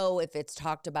know if it's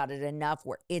talked about it enough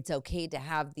where it's okay to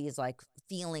have these like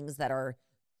feelings that are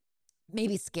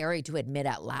maybe scary to admit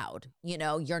out loud.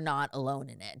 You're not alone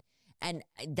in it. And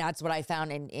that's what I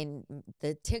found in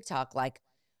the TikTok, like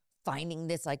finding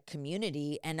this like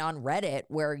community, and on Reddit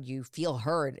where you feel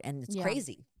heard, and it's Yeah.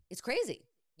 crazy. It's crazy,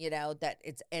 that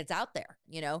it's out there,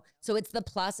 so it's the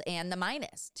plus and the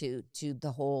minus to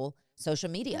the whole social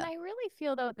media. And I really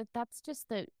feel though that that's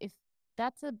just if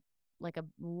that's a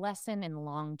lesson in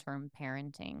long-term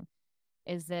parenting,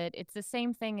 is that it's the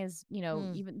same thing as,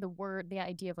 even the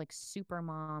idea of like super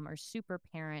mom or super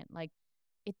parent, like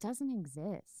it doesn't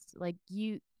exist. Like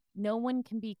no one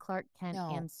can be Clark Kent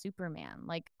No. and Superman.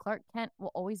 Like Clark Kent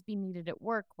will always be needed at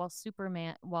work while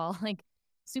Superman's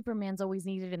always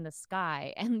needed in the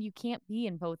sky, and you can't be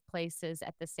in both places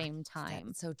at the same time.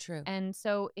 That's so true. And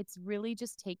so it's really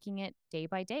just taking it day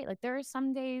by day. Like there are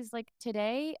some days, like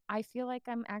today, I feel like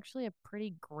I'm actually a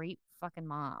pretty great fucking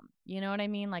mom. You know what I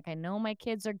mean? Like I know my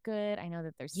kids are good. I know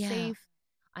that they're safe.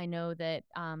 I know that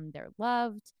they're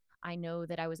loved. I know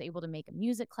that I was able to make a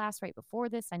music class right before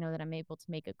this. I know that I'm able to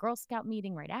make a Girl Scout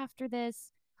meeting right after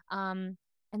this. And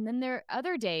then there are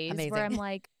other days where I'm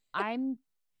like, I'm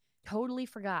totally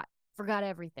forgot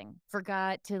everything,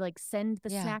 forgot to like send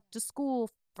the snack to school,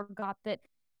 forgot that,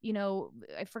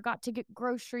 I forgot to get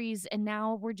groceries, and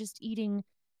now we're just eating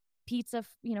pizza,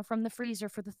 from the freezer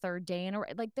for the third day. And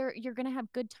like you're going to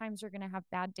have good times, you're going to have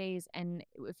bad days. And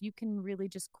if you can really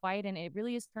just quiet, and it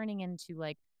really is turning into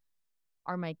like,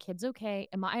 are my kids okay?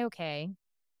 Am I okay?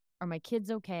 Are my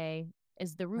kids okay?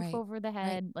 Is the roof over the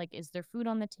head? Like, is there food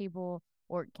on the table?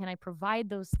 Or can I provide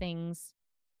those things?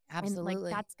 Absolutely. And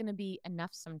like that's going to be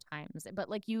enough sometimes. But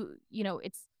like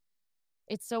it's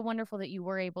so wonderful that you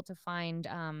were able to find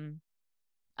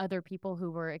other people who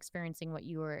were experiencing what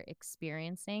you were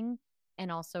experiencing,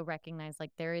 and also recognize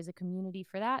like there is a community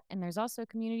for that, and there's also a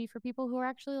community for people who are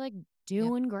actually like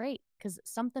doing great, because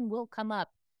something will come up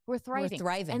we're thriving.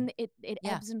 thriving. And it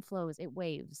Yeah. ebbs and flows. It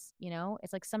waves, you know?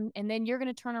 It's like and then you're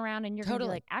going to turn around and you're going to be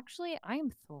Totally. like, actually, I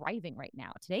am thriving right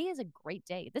now. Today is a great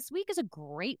day. This week is a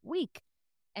great week.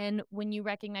 And when you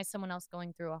recognize someone else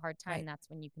going through a hard time, Right. that's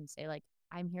when you can say like,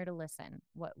 I'm here to listen.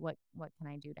 What can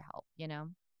I do to help, you know?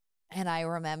 And I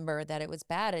remember that it was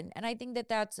bad. And I think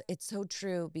that it's so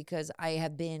true because I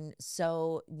have been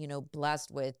so,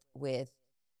 blessed with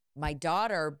my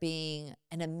daughter being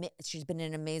she's been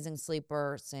an amazing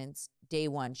sleeper since day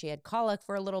one. She had colic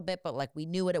for a little bit, but like we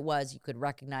knew what it was. You could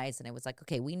recognize, and it was like,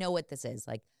 okay, we know what this is.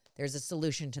 Like there's a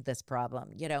solution to this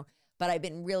problem, But I've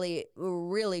been really,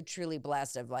 really, truly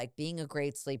blessed of like being a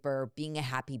great sleeper, being a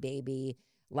happy baby,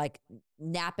 like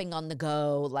napping on the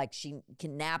go. Like she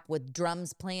can nap with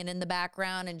drums playing in the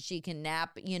background, and she can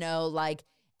nap, like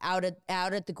out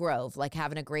at the Grove, like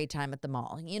having a great time at the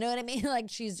mall. You know what I mean? Like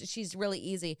she's really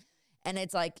easy. And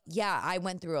it's like, yeah, I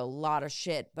went through a lot of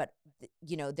shit, but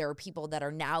there are people that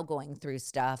are now going through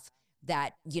stuff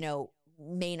that,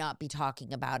 may not be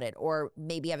talking about it or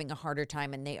maybe having a harder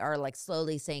time, and they are like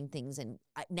slowly saying things. And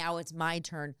now it's my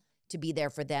turn to be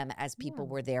there for them as people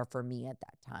were there for me at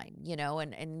that time,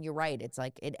 and you're right. It's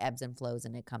like it ebbs and flows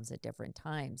and it comes at different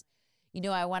times.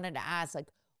 I wanted to ask, like,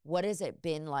 what has it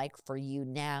been like for you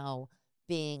now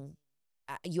being,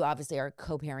 you obviously are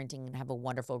co-parenting and have a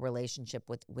wonderful relationship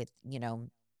with your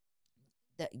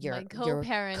My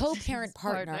co-parent co-parent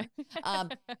partner,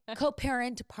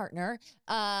 co-parent partner.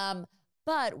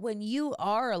 But when you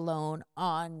are alone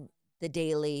on the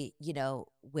daily,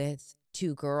 with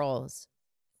two girls,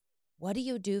 what do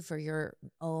you do for your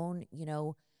own,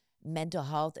 mental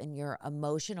health and your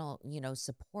emotional,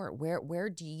 support? Where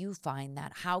do you find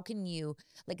that? How can you,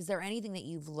 like, is there anything that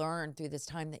you've learned through this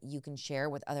time that you can share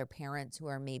with other parents who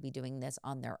are maybe doing this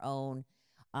on their own,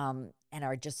 and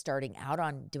are just starting out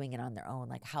on doing it on their own,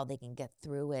 like how they can get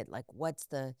through it? Like, what's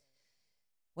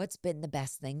been the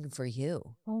best thing for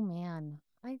you? Oh man.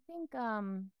 I think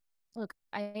look,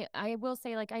 I will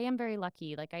say like I am very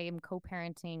lucky. Like I am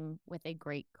co-parenting with a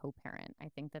great co-parent. I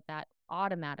think that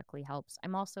automatically helps.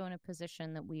 I'm also in a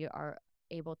position that we are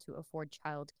able to afford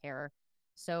childcare.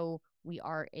 So we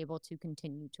are able to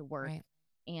continue to work. Right.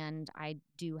 And I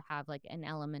do have like an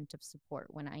element of support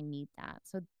when I need that.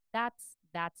 So that's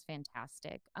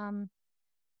fantastic.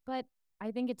 But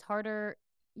I think it's harder,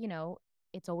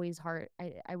 it's always hard.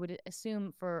 I would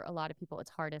assume for a lot of people,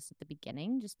 it's hardest at the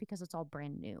beginning just because it's all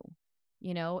brand new.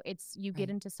 It's you get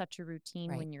Right. into such a routine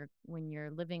Right. when you're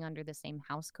living under the same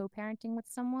house co-parenting with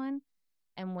someone.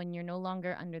 And when you're no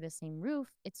longer under the same roof,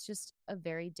 it's just a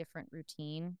very different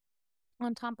routine.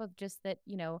 On top of just that,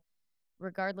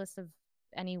 regardless of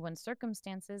anyone's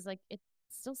circumstances, like it's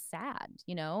still sad,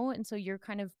 And so you're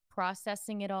kind of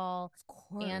processing it all Of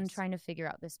course. and trying to figure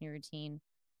out this new routine.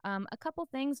 A couple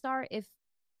things are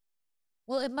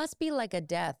Well, it must be like a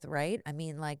death, right? I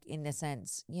mean, like in a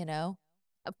sense,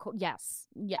 of course, yes,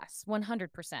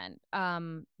 100%,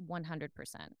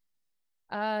 100%.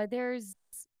 There's,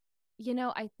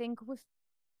 I think with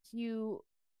you,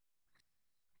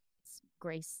 it's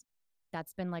grace.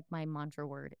 That's been like my mantra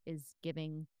word is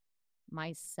giving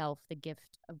myself the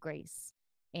gift of grace.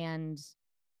 And,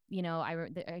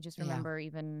 I just Yeah. remember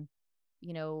even,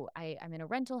 I'm in a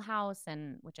rental house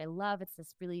and which I love. It's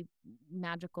this really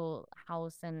magical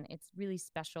house and it's really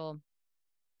special.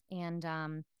 And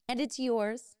it's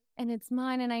yours. and it's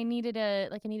mine. And I needed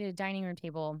a dining room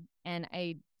table and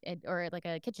or like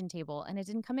a kitchen table, and it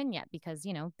didn't come in yet because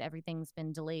everything's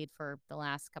been delayed for the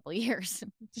last couple of years.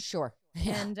 Sure.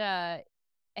 Yeah.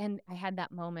 And I had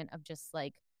that moment of just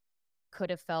like could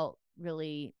have felt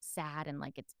really sad and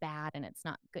like it's bad and it's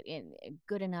not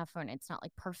good enough and it's not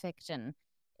like perfect and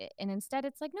instead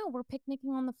it's like no, we're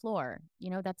picnicking on the floor.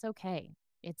 That's okay.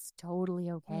 It's totally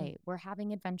okay. We're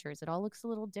having adventures. It all looks a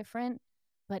little different,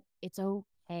 but it's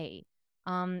okay.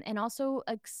 And also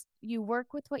you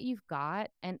work with what you've got,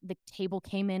 and the table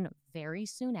came in very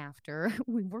soon after.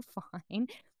 We were fine.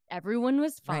 Everyone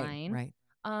was fine. Right.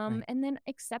 And then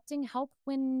accepting help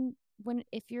when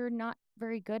if you're not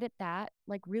very good at that,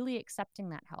 like really accepting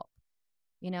that help.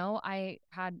 I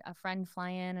had a friend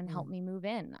fly in and help me move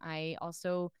in. I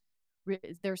also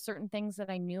there's certain things that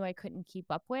I knew I couldn't keep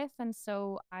up with, and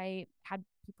so I had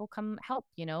people come help.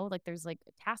 Like there's like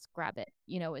Task Rabbit,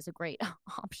 is a great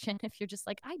option if you're just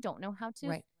like I don't know how to.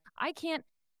 Right. I can't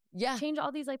Yeah. change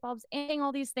all these light bulbs and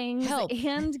all these things Help.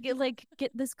 and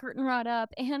get this curtain rod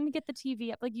up and get the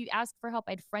TV up. Like you ask for help.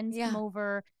 I had friends come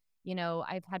over.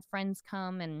 I've had friends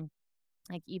come and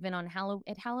like even on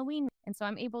at Halloween. And so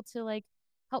I'm able to like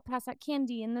help pass out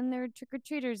candy, and then there are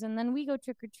trick-or-treaters, and then we go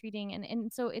trick-or-treating.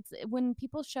 And so it's when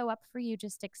people show up for you,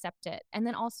 just accept it. And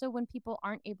then also when people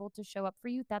aren't able to show up for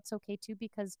you, that's okay too,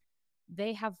 because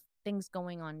they have things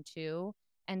going on too.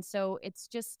 And so it's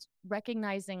just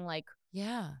recognizing like,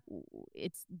 Yeah.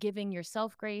 it's giving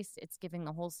yourself grace, it's giving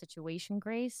the whole situation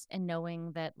grace, and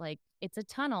knowing that like it's a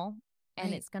tunnel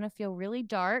and Right. it's going to feel really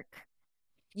dark.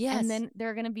 Yes. And then there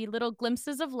are going to be little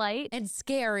glimpses of light, and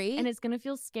scary. and it's going to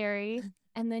feel scary.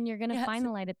 And then you're going to Yes. find the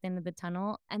light at the end of the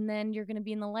tunnel. And then you're going to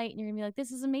be in the light and you're going to be like,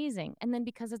 this is amazing. And then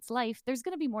because it's life, there's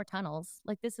going to be more tunnels.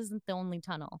 Like this isn't the only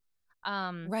tunnel.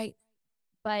 Right.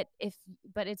 But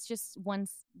it's just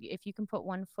if you can put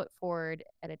one foot forward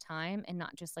at a time and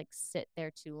not just like sit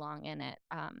there too long in it,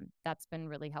 that's been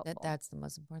really helpful. That's the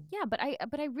most important. Yeah, but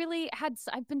I really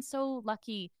I've been so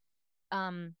lucky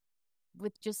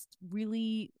with just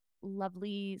really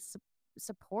lovely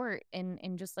support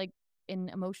and just like in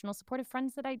emotional supportive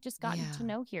friends that I just gotten to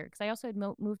know here, because I also had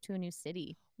moved to a new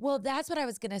city. Well, that's what I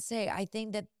was going to say. I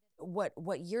think that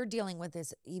what you're dealing with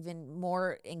is even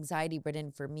more anxiety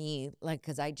ridden for me, like,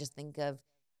 because I just think of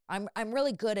I'm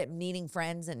really good at meeting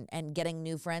friends and getting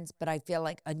new friends, but I feel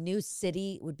like a new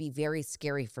city would be very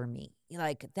scary for me.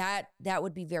 Like that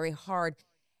would be very hard.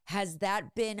 Has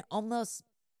that been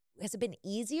has it been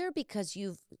easier because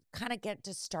you've kind of get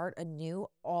to start anew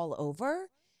all over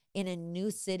in a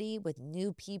new city with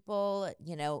new people,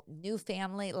 new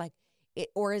family, like it,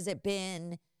 or has it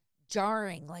been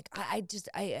jarring? Like I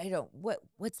don't,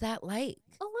 what's that like?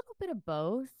 A little bit of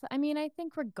both. I mean, I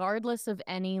think regardless of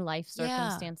any life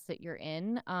circumstance that you're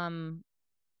in, I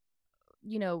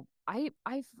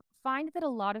find that a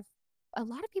lot of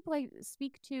people I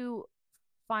speak to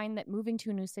find that moving to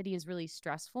a new city is really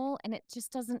stressful, and it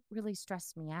just doesn't really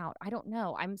stress me out. I don't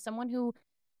know. I'm someone who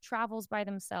travels by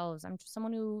themselves. I'm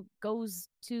someone who goes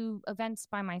to events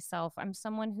by myself. I'm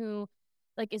someone who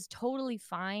like is totally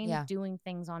fine doing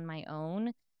things on my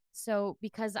own. So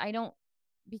because I'm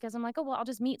like, oh well, I'll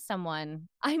just meet someone.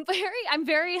 I'm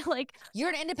very like, you're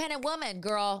an independent woman,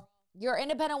 girl. You're an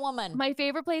independent woman. My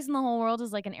favorite place in the whole world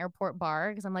is like an airport bar,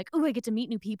 because I'm like, oh, I get to meet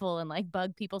new people and like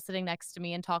bug people sitting next to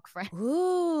me and talk French.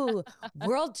 Ooh,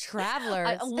 world travelers.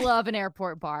 I love an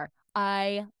airport bar.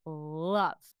 I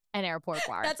love an airport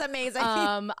bar. That's amazing.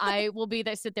 I will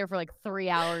sit there for like 3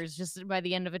 hours, just by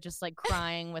the end of it, just like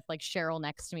crying with like Cheryl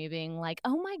next to me, being like,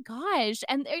 "Oh my gosh!"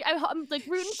 And I'm like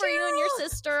rooting for you and your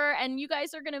sister, and you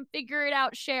guys are gonna figure it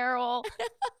out, Cheryl.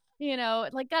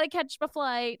 Like gotta catch my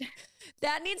flight.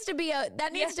 That needs to be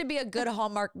a good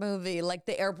Hallmark movie, like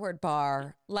the airport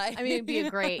bar. Like, I mean, it'd be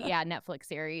a great Netflix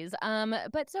series.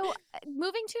 But so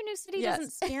moving to a new city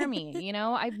doesn't scare me.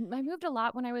 I moved a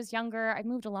lot when I was younger. I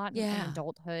moved a lot in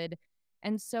adulthood,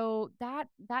 and so that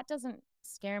doesn't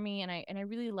scare me. And I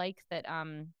really like that.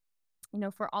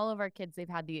 For all of our kids, they've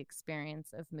had the experience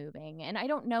of moving, and I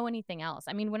don't know anything else.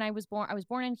 I mean, when I was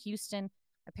born in Houston.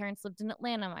 My parents lived in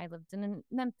Atlanta. I lived in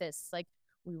Memphis. Like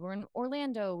we were in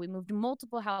Orlando. We moved to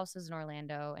multiple houses in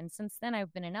Orlando. And since then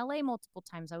I've been in LA multiple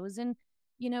times. I was in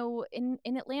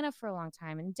Atlanta for a long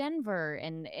time, in Denver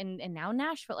and now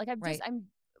Nashville. Like I'm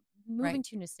moving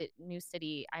to a new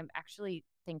city. I actually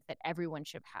think that everyone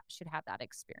should have that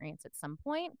experience at some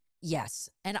point. Yes.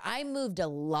 And I moved a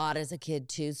lot as a kid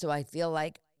too. So I feel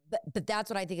like, but that's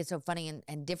what I think is so funny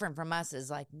and different from us is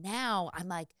like now I'm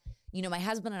like, my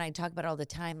husband and I talk about it all the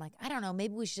time. Like, I don't know,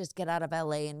 maybe we should just get out of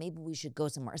LA and maybe we should go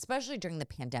somewhere, especially during the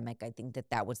pandemic. I think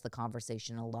that was the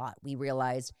conversation a lot. We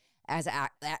realized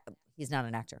he's not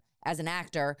an actor. As an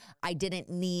actor, I didn't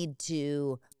need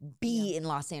to be in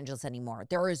Los Angeles anymore.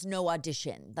 There is no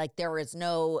audition. Like there is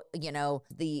no,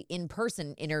 the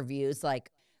in-person interviews.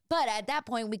 Like, but at that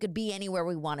point we could be anywhere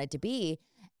we wanted to be.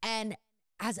 And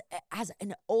as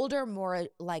an older, more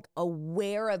like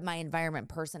aware of my environment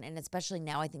person, and especially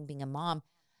now I think being a mom,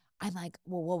 I'm like,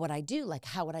 well, what would I do? Like,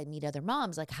 how would I meet other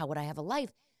moms? Like, how would I have a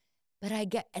life? But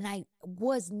I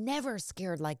was never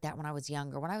scared like that when I was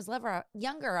younger. When I was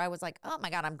younger, I was like, oh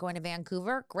my God, I'm going to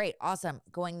Vancouver. Great. Awesome.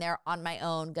 Going there on my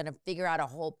own, going to figure out a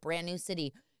whole brand new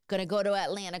city, going to go to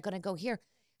Atlanta, going to go here.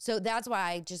 So that's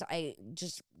why I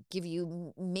just give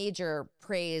you major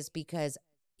praise, because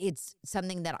it's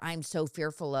something that I'm so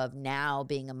fearful of now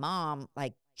being a mom,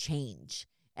 like change.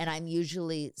 And I'm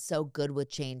usually so good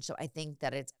with change. So I think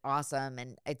that it's awesome.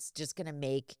 And it's just going to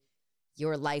make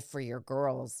your life for your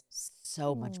girls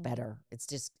so much better.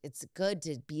 It's good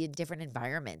to be in different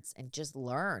environments and just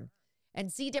learn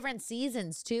and see different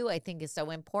seasons too, I think is so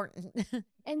important.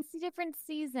 And see different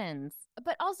seasons.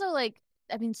 But also like,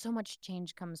 I mean, so much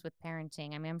change comes with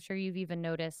parenting. I mean, I'm sure you've even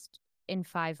noticed in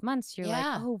 5 months, you're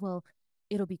like, oh, well,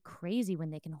 it'll be crazy when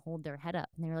they can hold their head up.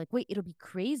 And they're like, wait, it'll be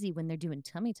crazy when they're doing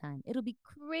tummy time. It'll be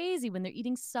crazy when they're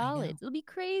eating solids. It'll be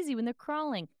crazy when they're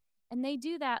crawling. And they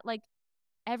do that like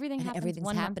everything And happens everything's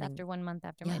 1 month happening. after 1 month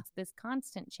after Yeah. month. It's this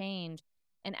constant change.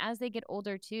 And as they get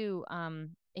older too,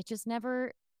 it just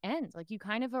never ends. Like you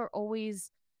kind of are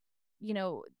always, you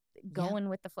know, going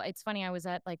with the flow. It's funny. I was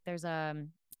at like, there's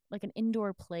like an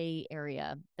indoor play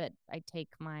area that I take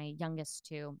my youngest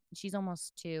to. She's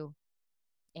almost 2.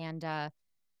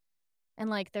 And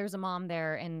like there's a mom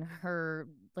there and her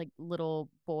like little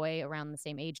boy around the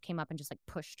same age came up and just like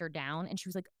pushed her down. And she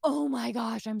was like, oh my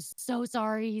gosh, I'm so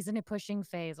sorry. He's in a pushing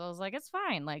phase. I was like, it's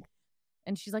fine. Like,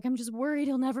 and she's like, I'm just worried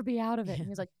he'll never be out of it. And he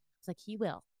was like, it's like, he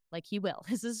will. Like, he will.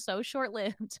 This is so short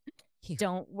lived.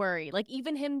 Don't worry. Like,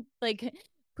 even him, like,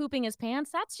 pooping his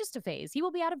pants, that's just a phase. He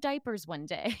will be out of diapers one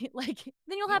day. Like,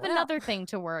 then you'll have another thing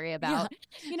to worry about.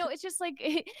 You know, it's just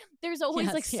like, there's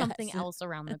always like something else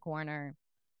around the corner.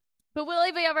 But will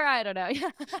it be over? I don't know.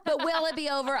 But will it be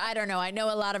over? I don't know. I know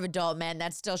a lot of adult men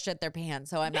that still shit their pants,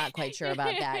 so I'm not quite sure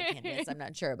about that, Candice. I'm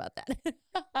not sure about that.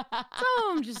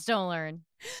 Some just don't learn.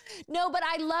 No, but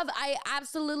I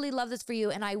absolutely love this for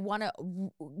you. And I want to,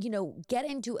 you know, get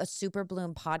into a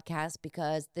Superbloom podcast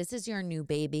because this is your new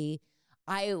baby.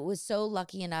 I was so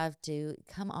lucky enough to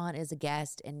come on as a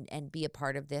guest and be a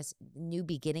part of this new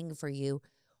beginning for you.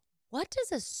 What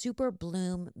does a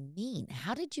Superbloom mean?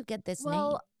 How did you get this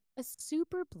name? A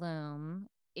Superbloom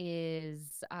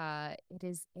is it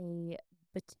is a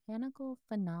botanical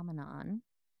phenomenon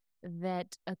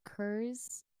that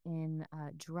occurs in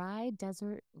dry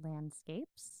desert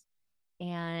landscapes.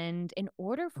 And in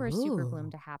order for a Superbloom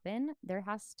to happen, there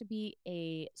has to be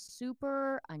a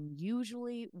super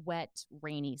unusually wet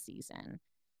rainy season.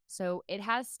 So it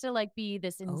has to like be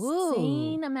this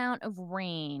insane amount of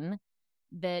rain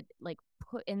that like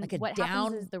put in like a what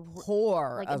happens is the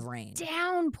downpour of rain.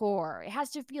 Downpour. It has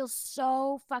to feel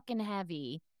so fucking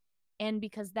heavy. And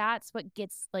because that's what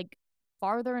gets like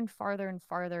farther and farther and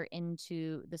farther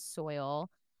into the soil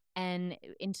and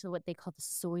into what they call the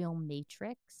soil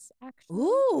matrix, actually.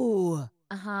 Ooh.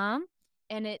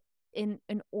 And it in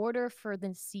order for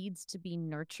the seeds to be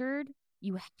nurtured,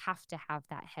 you have to have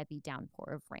that heavy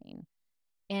downpour of rain.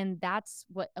 And that's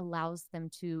what allows them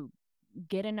to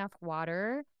get enough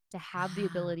water to have the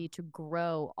ability to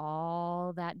grow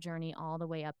all that journey all the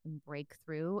way up and break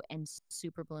through and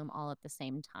Superbloom all at the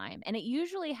same time. And it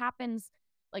usually happens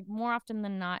like more often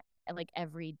than not, like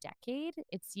every decade.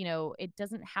 It's, you know, it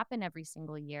doesn't happen every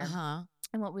single year.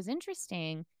 And what was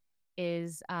interesting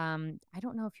is, I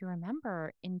don't know if you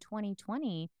remember, in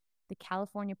 2020, the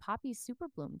California poppies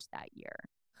Superbloomed that year.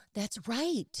 That's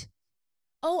right.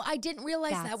 Oh, I didn't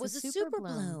realize that was a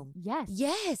Superbloom.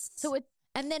 Yes. So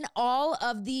and then all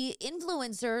of the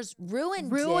influencers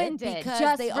ruined it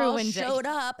because they all showed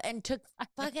up and took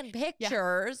fucking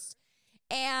pictures.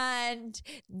 And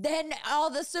then all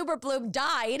the Superbloom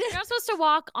died. You're not supposed to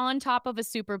walk on top of a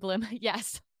Superbloom.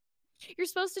 Yes. You're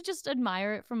supposed to just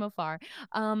admire it from afar.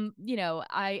 You know,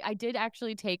 I did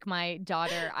actually take my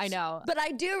daughter. I know. But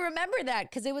I do remember that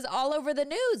because it was all over the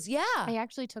news. Yeah. I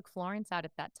actually took Florence out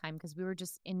at that time because we were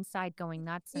just inside going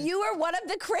nuts. You were one of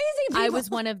the crazy people. I was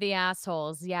one of the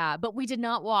assholes. Yeah. But we did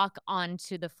not walk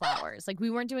onto the flowers. Like we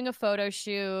weren't doing a photo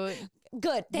shoot.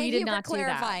 Good. Thank you for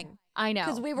clarifying. I know.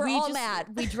 Because we were all mad.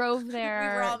 We drove there.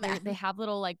 We were all mad. They have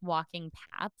little like walking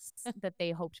paths that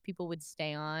they hoped people would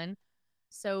stay on.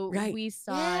 So we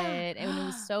saw it and it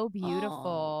was so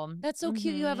beautiful. Oh, that's so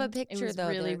cute. You have a picture it was though.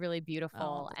 Really, really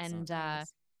beautiful. And so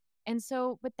nice. And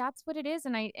so, but that's what it is.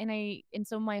 And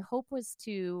so my hope was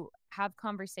to have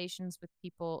conversations with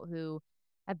people who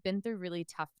have been through really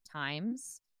tough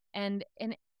times. And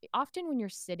often when you're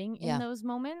sitting in those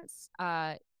moments,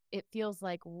 it feels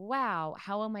like, wow,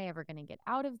 how am I ever going to get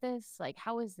out of this? Like,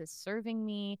 how is this serving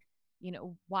me? You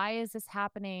know, why is this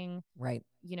happening? Right.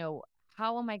 You know,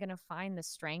 how am I going to find the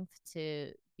strength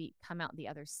to come out the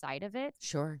other side of it?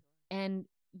 Sure. And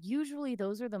usually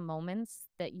those are the moments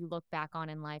that you look back on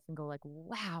in life and go like,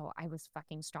 wow, I was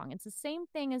fucking strong. It's the same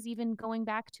thing as even going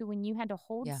back to when you had to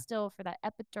hold still for that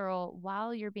epidural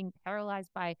while you're being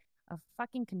paralyzed by a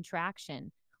fucking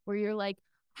contraction where you're like,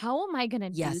 how am I going to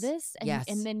do this?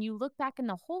 And then you look back in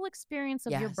the whole experience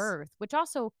of your birth, which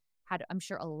also had, I'm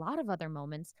sure, a lot of other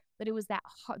moments, but it was that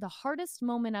the hardest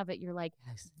moment of it. You're like,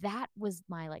 that was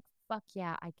my like, fuck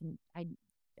yeah,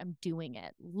 I'm doing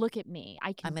it. Look at me.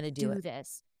 I'm going to do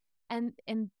this. And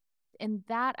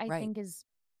that I think is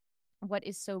what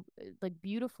is so like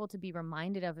beautiful to be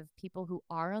reminded of people who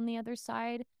are on the other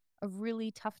side of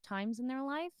really tough times in their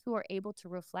life who are able to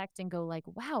reflect and go like,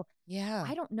 wow, Yeah.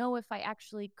 I don't know if I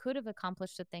actually could have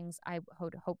accomplished the things I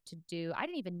hoped to do. I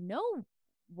didn't even know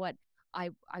what I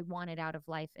wanted out of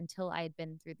life until I had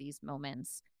been through these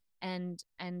moments. And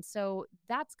so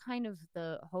that's kind of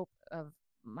the hope of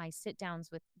my sit downs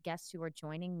with guests who are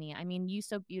joining me. I mean, you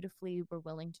so beautifully were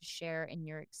willing to share in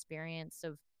your experience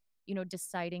of,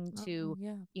 deciding Oh, to,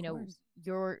 yeah, of you know, course.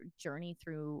 your journey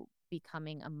through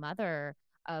becoming a mother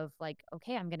of like,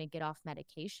 okay, I'm going to get off Yeah.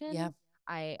 medication.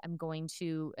 I am going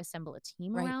to assemble a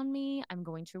team Right. around me. I'm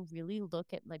going to really look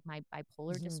at like my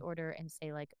bipolar Mhm. disorder and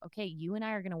say like, okay, you and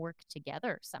I are going to work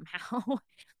together somehow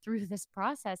through this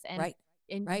process. And Right.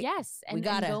 and Right. yes, We and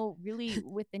gotta. go really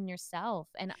within yourself.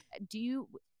 And do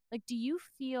you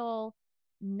feel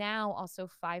now also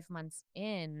 5 months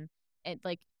in, and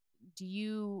like, do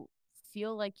you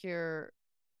feel like you're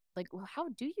like, well, how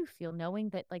do you feel knowing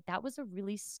that like that was a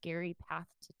really scary path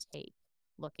to take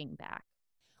looking back?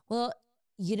 Well,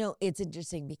 it's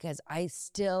interesting because I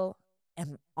still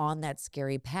am on that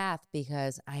scary path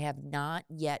because I have not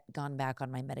yet gone back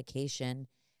on my medication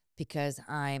because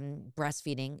I'm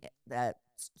breastfeeding,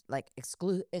 like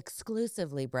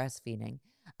exclusively breastfeeding.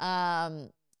 Um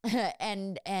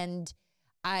and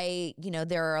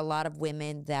there are a lot of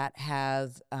women that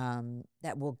have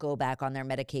that will go back on their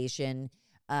medication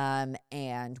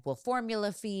and will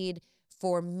formula feed.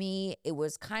 For me, it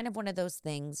was kind of one of those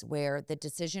things where the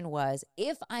decision was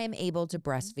if I am able to Mhm.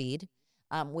 breastfeed,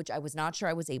 which I was not sure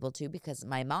I was able to because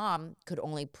my mom could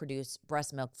only produce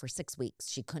breast milk for 6 weeks.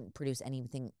 She couldn't produce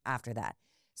anything after that.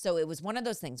 So it was one of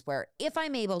those things where if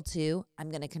I'm able to, I'm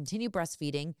going to continue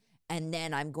breastfeeding. And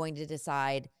then I'm going to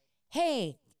decide,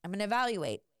 hey, I'm going to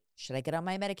evaluate. Should I get on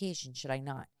my medication? Should I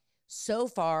not? So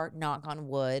far, knock on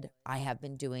wood, I have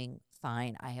been doing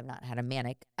fine. I have not had a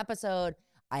manic episode.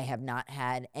 I have not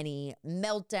had any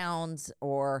meltdowns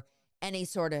or any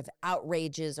sort of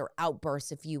outrages or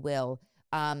outbursts, if you will.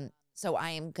 So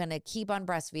I am going to keep on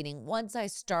breastfeeding. Once I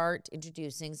start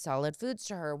introducing solid foods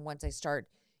to her, once I start,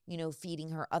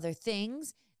 feeding her other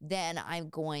things, then I'm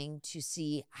going to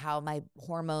see how my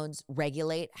hormones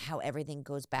regulate, how everything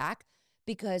goes back.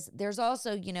 Because there's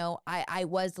also, I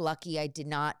was lucky. I did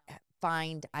not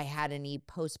find I had any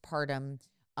postpartum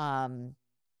um,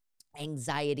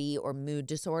 anxiety or mood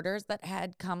disorders that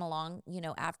had come along,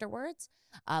 afterwards.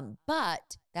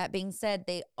 But that being said,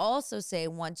 they also say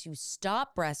once you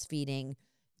stop breastfeeding,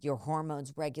 your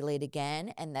hormones regulate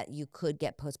again and that you could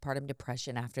get postpartum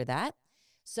depression after that.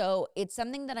 So it's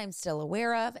something that I'm still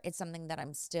aware of. It's something that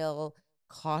I'm still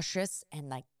cautious and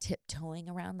like tiptoeing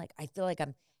around. Like I feel like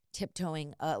I'm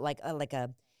tiptoeing like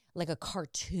a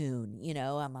cartoon,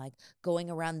 I'm like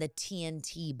going around the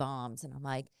TNT bombs and I'm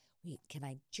like, wait, can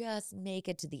I just make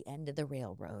it to the end of the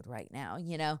railroad right now?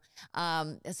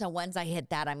 So once I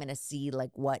hit that, I'm going to see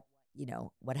like what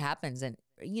happens and,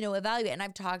 evaluate. And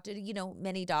I've talked to,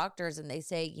 many doctors and they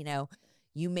say,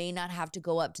 you may not have to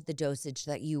go up to the dosage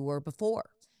that you were before,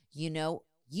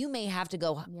 you may have to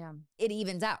go, Yeah. it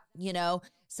evens out,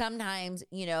 sometimes,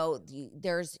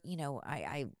 there's,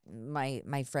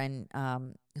 my friend,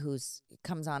 who's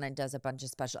comes on and does a bunch of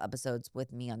special episodes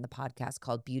with me on the podcast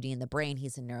called Beauty in the Brain.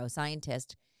 He's a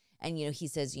neuroscientist. And, he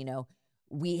says,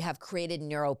 we have created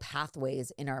neural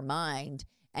pathways in our mind.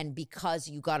 And because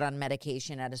you got on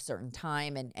medication at a certain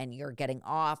time and you're getting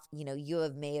off,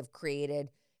 may have created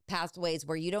pathways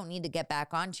where you don't need to get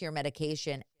back onto your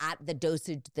medication at the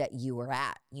dosage that you were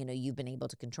at, you've been able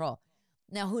to control.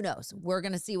 Now, who knows? We're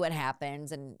going to see what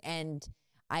happens. And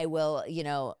I will,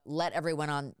 let everyone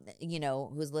on,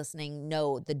 who's listening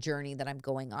know the journey that I'm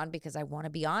going on because I want to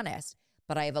be honest.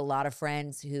 But I have a lot of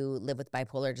friends who live with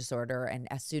bipolar disorder. And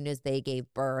as soon as they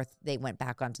gave birth, they went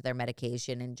back onto their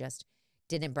medication and just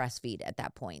didn't breastfeed at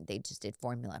that point. They just did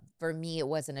formula. For me, it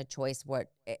wasn't a choice.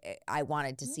 I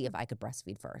wanted to see Yeah. if I could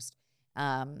breastfeed first.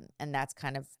 And that's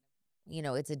kind of,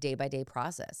 it's a day by day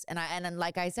process. And then,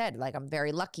 like I said, like I'm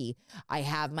very lucky. I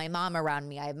have my mom around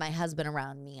me. I have my husband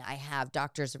around me. I have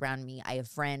doctors around me. I have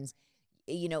friends.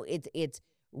 It's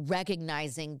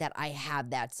recognizing that I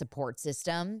have that support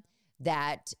system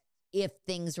that if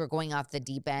things were going off the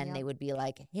deep end, Yep. they would be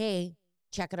like, hey,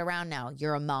 check it around now.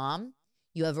 You're a mom.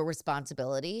 You have a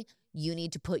responsibility. You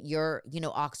need to put your,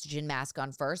 oxygen mask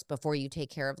on first before you take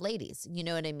care of ladies. You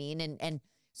know what I mean? And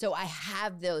so I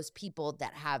have those people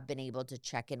that have been able to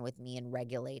check in with me and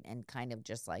regulate and kind of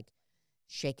just like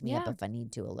shake me up Yeah. if I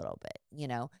need to a little bit.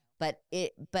 But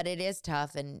it is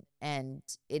tough and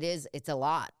it's a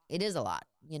lot. It is a lot.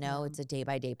 Yeah. It's a day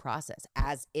by day process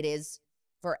as it is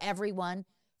for everyone,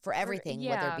 for everything,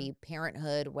 whether it Yeah. be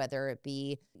parenthood, whether it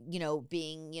be,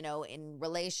 being, in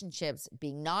relationships,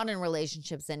 being not in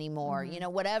relationships anymore,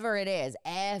 whatever it is,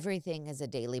 everything is a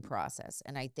daily process.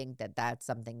 And I think that that's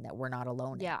something that we're not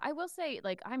alone in. Yeah, I will say,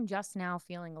 like, I'm just now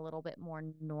feeling a little bit more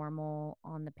normal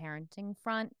on the parenting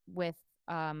front with,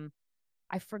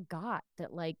 I forgot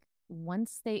that, like,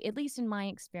 once they, at least in my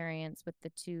experience with the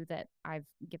two that I've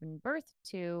given birth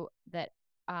to, that,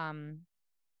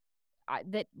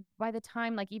 that by the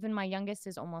time, like, even my youngest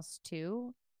is almost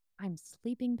 2, I'm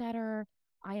sleeping better.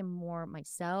 I am more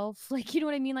myself. Like, you know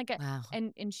what I mean? Like, Wow.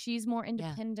 and she's more Yeah.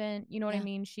 independent. You know what I Yeah.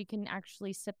 mean? She can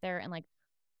actually sit there and, like,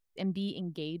 and be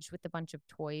engaged with a bunch of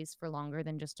toys for longer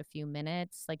than just a few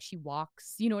minutes. Like, she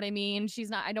walks, you know what I mean?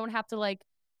 I don't have to, like,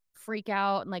 freak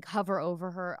out and, like, hover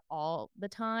over her all the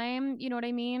time. You know what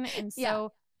I mean? And Yeah.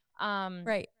 so, um,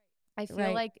 Right. I feel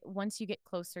Right. like once you get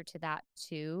closer to that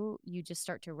too, you just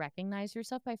start to recognize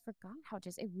yourself. I forgot how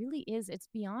just it really is. It's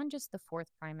beyond just the fourth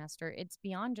trimester. It's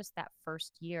beyond just that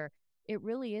first year. It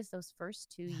really is those first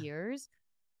 2 Yeah. years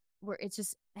where it's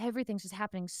just everything's just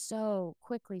happening so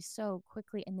quickly,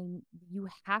 and then you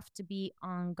have to be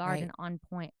on guard Right. and on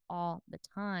point all the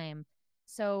time.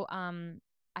 So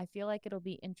I feel like it'll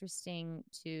be interesting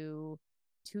to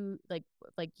like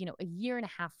a year and a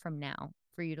half from now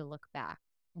for you to look back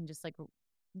and just like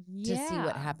To see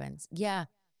what yeah. happens. Yeah.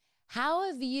 How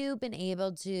have you been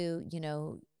able to,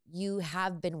 you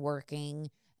have been working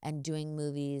and doing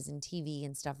movies and TV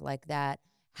and stuff like that.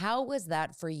 How was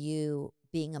that for you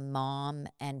being a mom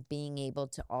and being able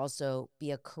to also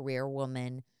be a career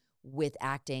woman with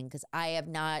acting? Because I have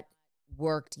not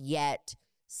worked yet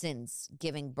since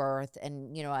giving birth.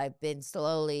 And, I've been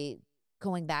slowly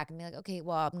going back and being like, okay,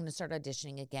 well, I'm going to start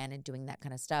auditioning again and doing that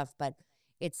kind of stuff. But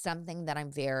it's something that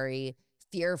I'm very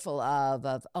fearful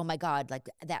of, oh my God, like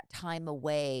that time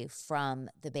away from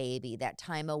the baby, that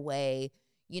time away,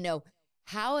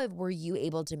 were you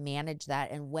able to manage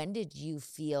that? And when did you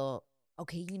feel,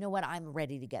 okay, you know what, I'm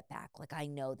ready to get back. Like, I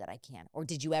know that I can. Or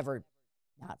did you ever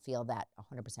not feel that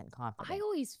 100% I confident?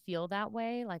 always feel that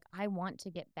way. Like, I want to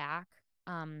get back.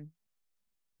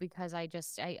 Because I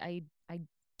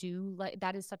do like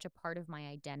that is such a part of my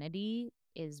identity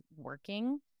is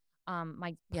working,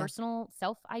 my Yeah. personal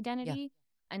self Yeah. identity.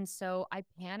 And so I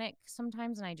panic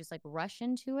sometimes and I just like rush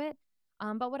into it.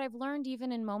 But what I've learned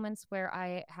even in moments where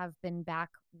I have been back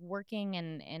working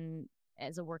and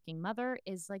as a working mother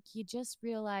is like you just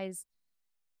realize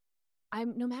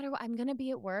I'm no matter what, I'm gonna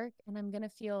be at work and I'm gonna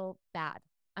feel bad.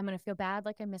 I'm gonna feel bad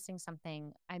like I'm missing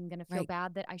something. I'm gonna feel Right.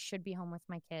 bad that I should be home with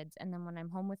my kids. And then when I'm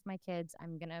home with my kids,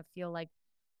 I'm gonna feel like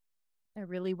I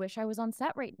really wish I was on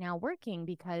set right now working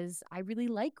because I really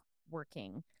like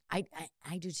working.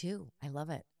 I do too. I love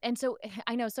it. And so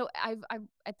I know. So I've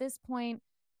at this point,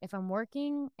 if I'm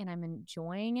working and I'm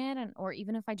enjoying it, and or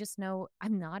even if I just know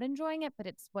I'm not enjoying it, but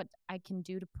it's what I can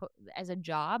do to put as a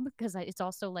job because it's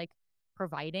also like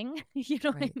providing. You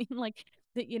know what I Right. mean? Like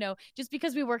that. Just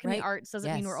because we work in the Right. arts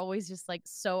doesn't mean we're Yes. always just like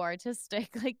so artistic.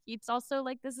 Like it's also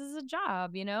like this is a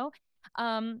job.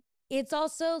 Um, It's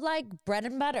also like bread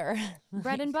and butter.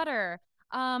 bread and Like, butter.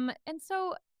 And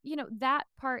so, that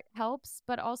part helps,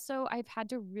 but also I've had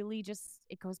to really just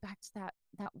it goes back to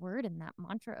that word and that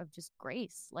mantra of just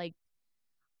grace. Like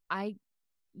I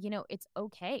it's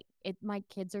okay. My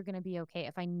kids are going to be okay.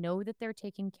 If I know that they're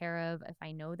taken care of, if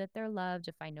I know that they're loved,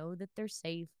 if I know that they're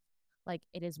safe, like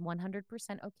it is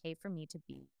 100% okay for me to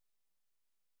be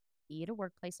at a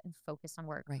workplace and focus on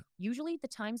work. right. Usually the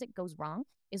times it goes wrong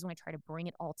is when I try to bring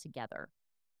it all together.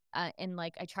 And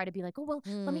like I try to be like, oh well,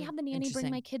 let me have the nanny bring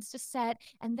my Interesting. kids to set,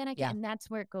 and then I can, Yeah. and that's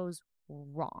where it goes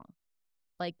wrong.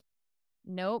 Like,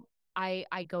 nope. I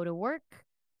go to work,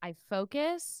 I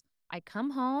focus, I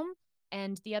come home,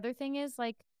 and the other thing is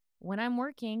like when I'm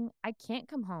working, I can't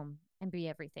come home and be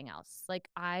everything else. Like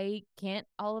I can't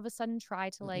all of a sudden try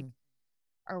to like Mm-mm.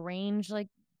 arrange like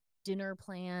dinner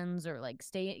plans or like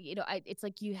stay. It's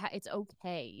like it's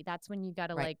okay. That's when you got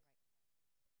to Right. like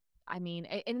I mean,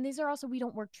 and these are also we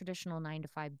don't work traditional 9 to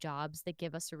 5 jobs that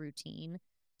give us a routine.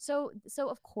 So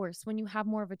of course, when you have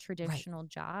more of a Right. traditional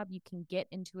job, you can get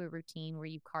into a routine where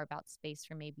you carve out space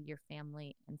for maybe your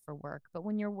family and for work. But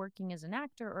when you're working as an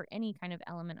actor or any kind of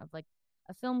element of like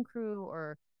a film crew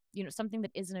or something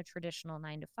that isn't a traditional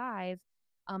 9 to 5,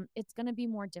 it's going to be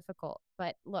more difficult.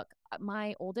 But look,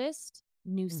 my oldest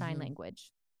knew sign Mm-hmm.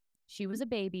 language. She was a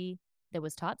baby that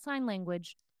was taught sign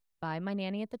language by my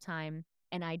nanny at the time.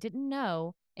 And I didn't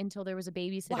know until there was a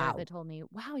babysitter Wow. that told me,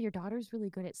 wow, your daughter's really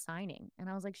good at signing. And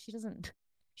I was like, she doesn't,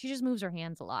 she just moves her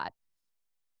hands a lot.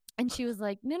 And she was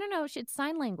like, no, it's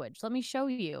sign language. Let me show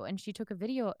you. And she took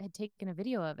had taken a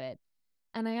video of it.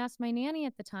 And I asked my nanny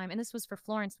at the time, and this was for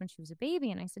Florence when she was a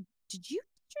baby, and I said, "Did you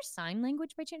teach her sign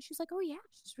language by chance?" She was like, "Oh yeah,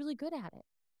 she's really good at it."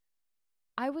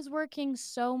 I was working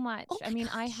so much. Oh I my mean,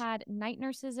 I gosh. had night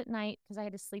nurses at night because I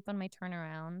had to sleep on my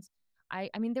turnarounds. I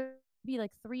mean, there'd be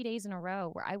like 3 days in a row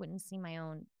where I wouldn't see my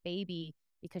own baby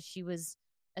because she was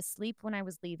asleep when I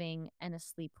was leaving and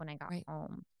asleep when I got Right.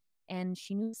 home. And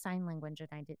she knew sign language and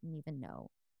I didn't even know.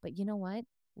 But you know what?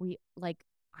 We like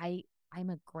I I'm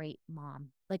a great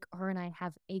mom. Like her and I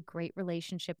have a great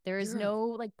relationship. There is You're no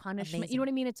like punishment. You know amazing. what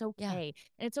I mean? It's Yeah. okay.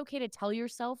 And it's okay to tell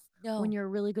yourself when No. you're a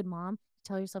really good mom,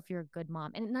 tell yourself you're a good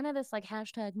mom. And none of this like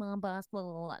hashtag mom boss, blah,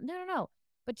 blah, blah. No, no, no.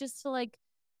 But just to like,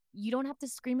 you don't have to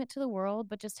scream it to the world,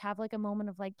 but just have like a moment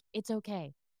of like, it's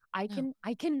okay. No.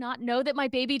 I cannot know that my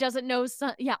baby doesn't know.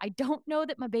 Yeah, I don't know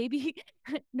that my baby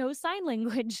knows sign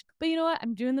language. But you know what?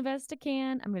 I'm doing the best I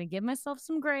can. I'm going to give myself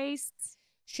some grace.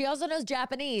 She also knows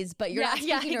Japanese, but you're Yeah, not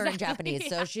yeah, speaking to her in exactly. Japanese.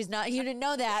 So Yeah. she's not, you didn't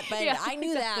know that, but Yeah, I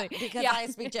knew that exactly. because Yeah. I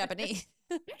speak Japanese.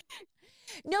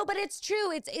 No, but it's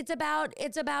true. It's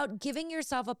about giving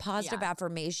yourself a positive Yeah.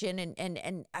 affirmation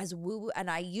and as woo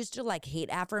and I used to like hate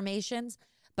affirmations,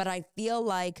 but I feel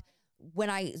like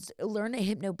when I learned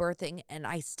hypnobirthing and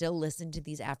I still listen to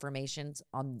these affirmations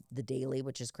on the daily,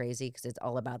 which is crazy because it's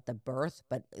all about the birth,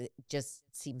 but it just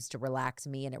seems to relax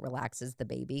me and it relaxes the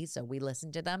baby. So we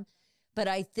listen to them. But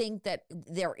I think that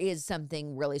there is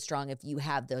something really strong if you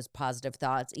have those positive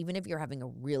thoughts, even if you're having a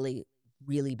really,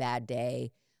 really bad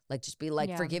day, like just be like,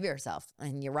 Yeah. forgive yourself.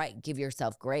 And you're right, give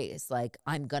yourself grace. Like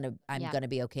I'm Yeah. gonna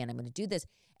be okay and I'm gonna do this.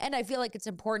 And I feel like it's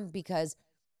important because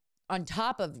on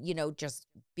top of, just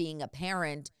being a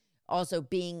parent, also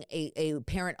being a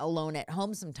parent alone at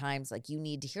home sometimes, like you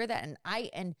need to hear that.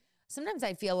 And sometimes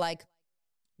I feel like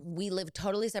we live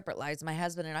totally separate lives, my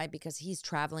husband and I, because he's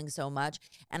traveling so much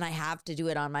and I have to do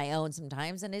it on my own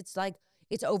sometimes. And it's like,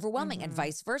 it's overwhelming and Mm-hmm.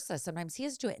 vice versa. Sometimes he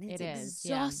has to do it and it's It is.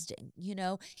 Yeah. exhausting,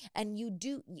 and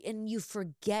you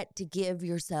forget to give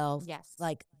yourself Yes.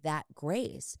 like that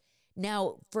grace.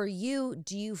 Now, for you,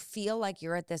 do you feel like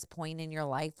you're at this point in your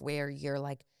life where you're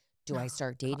like, do I Oh,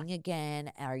 start God. dating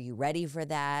again? Are you ready for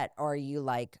that? Or are you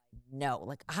like, no?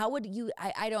 Like, how would you?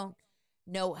 I don't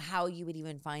know how you would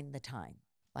even find the time.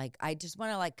 Like, I just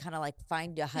want to like kind of like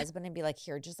find a husband and be like,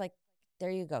 here, just like, there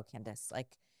you go, Candice.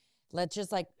 Like, let's just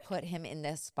like put him in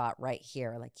this spot right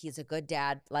here. Like, he's a good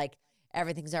dad. Like,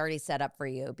 everything's already set up for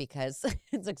you because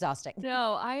it's exhausting.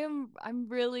 No, I'm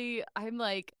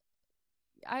like,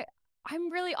 I,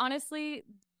 I'm really honestly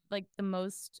like the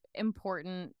most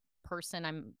important person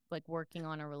I'm like working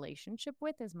on a relationship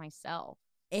with is myself.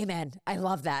 Amen. I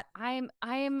love that. I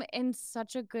am in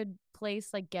such a good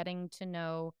place like getting to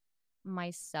know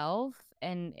myself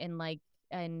and like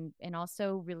and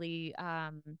also really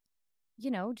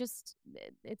just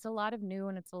it's a lot of new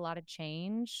and it's a lot of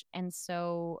change. And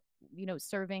so,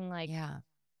 serving like, Yeah.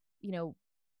 you know,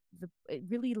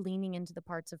 really leaning into the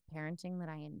parts of parenting that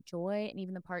I enjoy and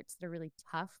even the parts that are really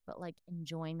tough, but like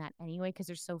enjoying that anyway because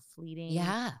they're so fleeting.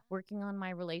 Yeah. Working on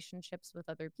my relationships with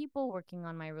other people, working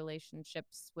on my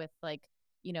relationships with like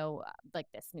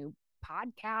this new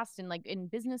podcast and like in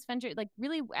business venture, like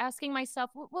really asking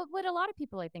myself what a lot of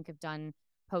people I think have done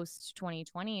post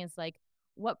 2020 is like,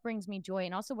 what brings me joy?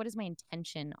 And also, what is my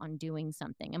intention on doing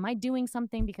something? Am I doing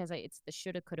something because it's the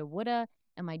shoulda, coulda, woulda?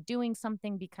 Am I doing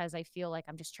something because I feel like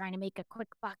I'm just trying to make a quick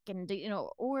buck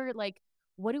or like,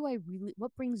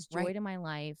 what brings joy Right. to my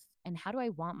life and how do I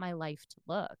want my life to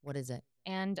look? What is it?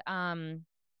 And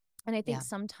I think Yeah.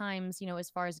 sometimes, as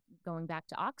far as going back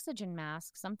to oxygen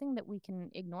masks, something that we can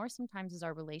ignore sometimes is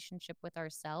our relationship with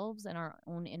ourselves and our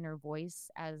own inner voice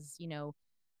as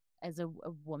a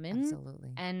woman.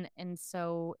 Absolutely. And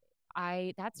so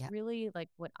that's Yeah. really like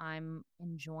what I'm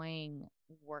enjoying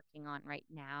working on right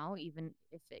now, even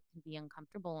if it can be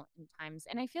uncomfortable in times.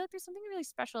 And I feel like there's something really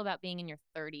special about being in your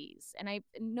 30s. And I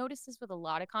noticed this with a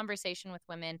lot of conversation with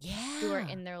women who are Yeah.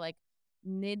 in their like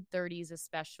mid 30s,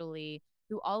 especially,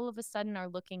 who all of a sudden are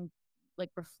looking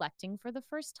like reflecting for the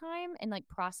first time and like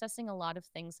processing a lot of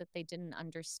things that they didn't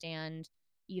understand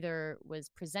either was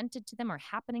presented to them or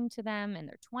happening to them in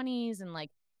their 20s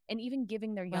and even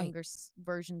giving their Right. younger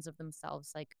versions of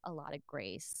themselves like a lot of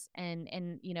grace and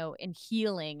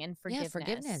healing and Yeah. forgiveness.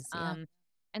 Forgiveness. Yeah.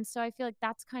 And so I feel like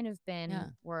that's kind of been Yeah.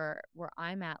 where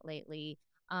I'm at lately.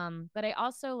 But I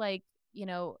also like,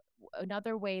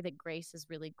 another way that grace is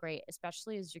really great,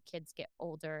 especially as your kids get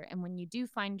older and when you do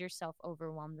find yourself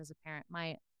overwhelmed as a parent.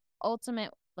 My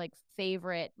ultimate like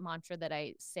favorite mantra that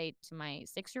I say to my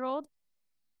 6-year-old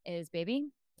is, baby,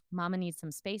 mama needs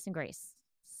some space and grace.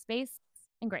 Space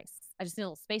and grace. I just need a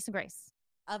little space and grace.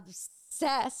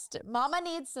 Obsessed. Mama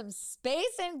needs some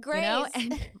space and grace. You know,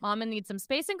 and mama needs some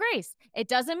space and grace. It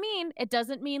doesn't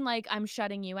mean like I'm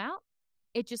shutting you out.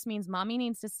 It just means mommy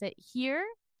needs to sit here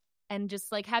and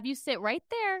just like have you sit right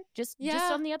there, just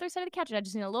on the other side of the couch. And I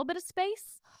just need a little bit of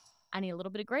space. I need a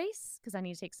little bit of grace because I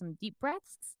need to take some deep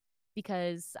breaths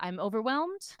because I'm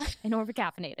overwhelmed and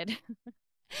overcaffeinated.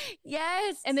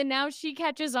 Yes. And then now she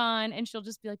catches on and she'll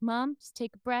just be like, Mom, just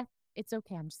take a breath. It's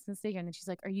okay. I'm just gonna sit here. And then she's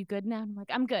like, Are you good now? And I'm like,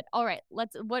 I'm good. All right.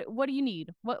 What do you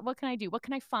need? What can I do? What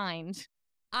can I find?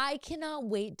 I cannot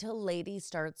wait till Lady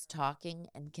starts talking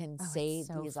and can say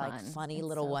so these fun. like funny It's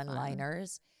little so fun.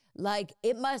 one-liners. Like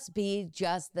it must be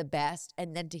just the best.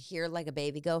 And then to hear like a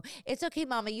baby go, it's okay,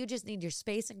 mama, you just need your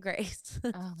space and grace.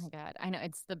 Oh my God. I know.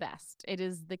 It's the best. It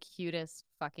is the cutest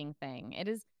fucking thing. It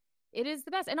is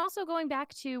the best. And also going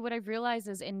back to what I've realized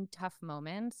is in tough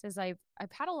moments is I've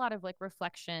had a lot of like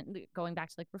reflection, going back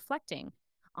to like reflecting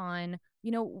on,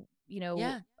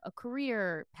 Yeah. a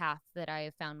career path that I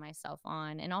have found myself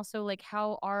on. And also like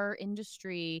how our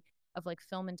industry of like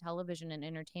film and television and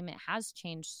entertainment has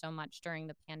changed so much during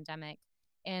the pandemic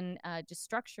and just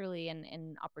structurally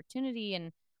and opportunity.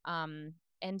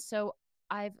 And so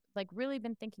I've like really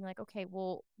been thinking like, okay,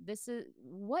 well, this is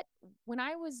what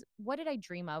did I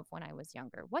dream of when I was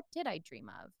younger? What did I dream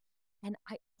of? And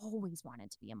I always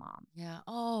wanted to be a mom. Yeah.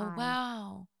 Oh, I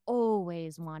wow.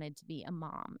 always wanted to be a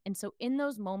mom. And so in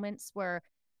those moments where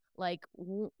like,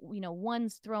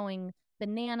 one's throwing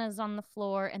bananas on the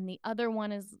floor and the other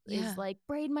one is like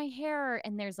braid my hair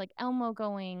and there's like Elmo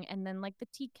going and then like the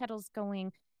tea kettle's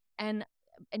going and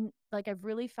like I've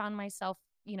really found myself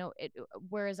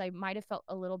whereas I might have felt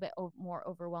a little bit more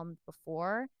overwhelmed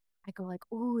before, I go like,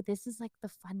 oh, this is like the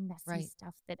fun, messy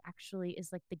stuff that actually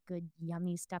is like the good,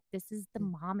 yummy stuff. This is the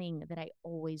momming that I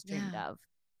always dreamed of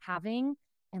having.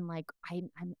 And like,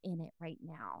 I'm in it right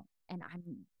now and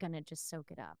I'm going to just soak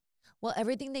it up. Well,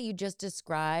 everything that you just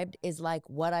described is like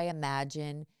what I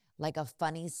imagine like a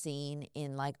funny scene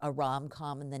in like a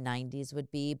rom-com in the 90s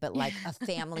would be, but like a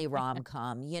family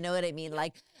rom-com. You know what I mean?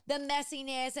 Like the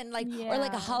messiness and like, or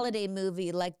like a holiday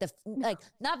movie, like like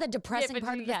not the depressing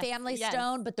part of the Family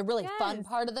Stone, but the really fun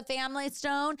part of the Family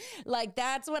Stone. Like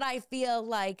that's what I feel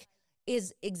like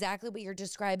is exactly what you're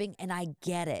describing. And I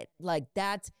get it. Like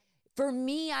that's, for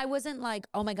me, I wasn't like,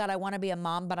 oh my God, I want to be a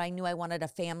mom, but I knew I wanted a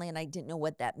family and I didn't know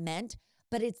what that meant.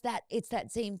 But it's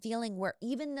that same feeling where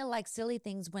even the like silly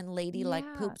things when Lady like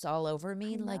poops all over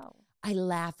me, like I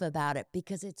laugh about it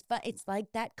because it's fun. It's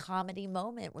like that comedy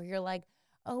moment where you're like,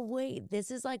 oh wait,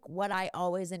 this is like what I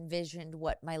always envisioned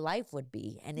what my life would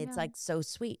be. And it's like so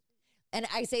sweet. And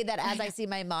I say that as I see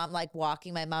my mom like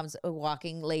walking, my mom's a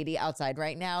walking Lady outside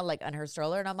right now, like on her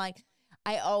stroller. And I'm like,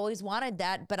 I always wanted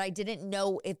that, but I didn't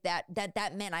know if that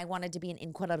meant I wanted to be an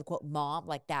in quote unquote mom.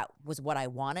 Like that was what I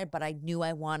wanted, but I knew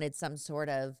I wanted some sort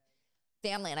of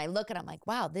family. And I look and I'm like,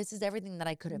 wow, this is everything that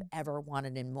I could have ever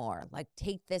wanted and more. Like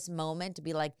take this moment to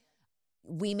be like,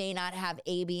 we may not have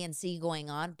A, B, and C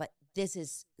going on, but this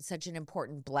is such an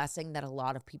important blessing that a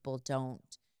lot of people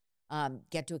don't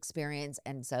get to experience.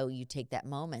 And so you take that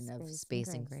moment of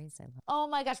space and grace. Oh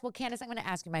my gosh. Well, Candice, I'm going to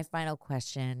ask you my final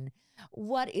question.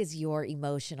 What is your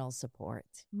emotional support?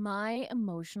 My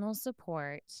emotional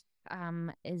support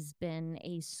has been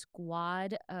a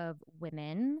squad of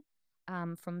women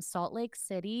from Salt Lake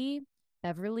City,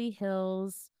 Beverly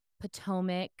Hills,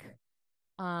 Potomac,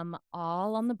 all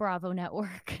on the Bravo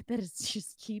network that is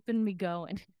just keeping me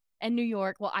going. And New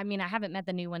York. Well, I mean, I haven't met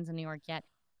the new ones in New York yet.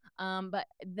 But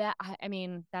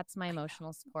that's my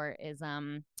emotional support is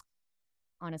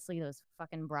honestly those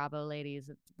fucking Bravo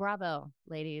ladies. Bravo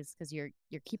ladies, because you're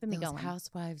keeping me going.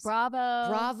 Housewives.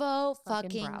 Bravo.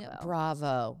 Fucking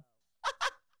Bravo.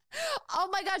 Oh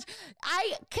my gosh.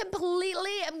 I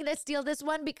completely am going to steal this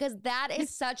one because that is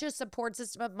such a support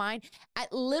system of mine.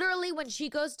 Literally when she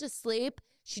goes to sleep,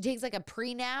 she takes like a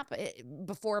pre-nap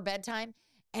before bedtime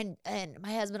and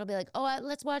my husband will be like, oh,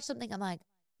 let's watch something. I'm like,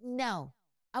 no.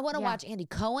 I want to watch Andy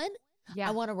Cohen. Yeah.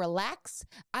 I want to relax.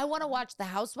 I want to watch the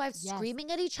housewives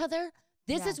screaming at each other.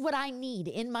 This is what I need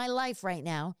in my life right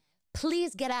now.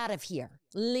 Please get out of here.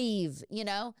 Leave, you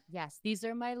know? Yes, these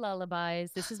are my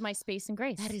lullabies. This is my space and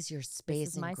grace. That is your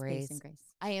space and grace.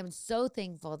 I am so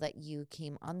thankful that you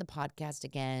came on the podcast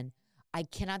again. I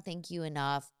cannot thank you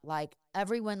enough. Like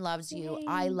everyone loves you.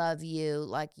 I love you.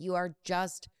 Like you are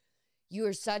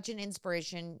such an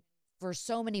inspiration for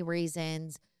so many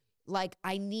reasons. Like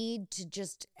I need to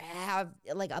just have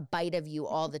like a bite of you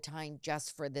all the time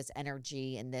just for this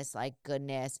energy and this like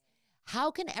goodness.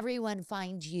 How can everyone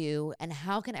find you and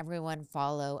how can everyone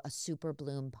follow a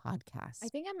Superbloom podcast? I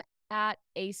think I'm at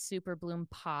a Superbloom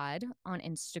pod on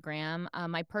Instagram.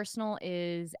 My personal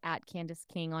is at Candice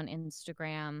King on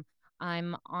Instagram.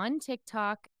 I'm on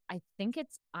TikTok. I think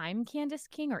it's I'm Candice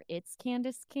King or it's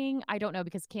Candice King. I don't know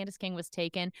because Candice King was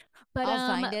taken. But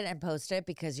I'll find it and post it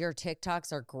because your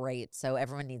TikToks are great. So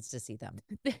everyone needs to see them.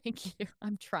 thank you.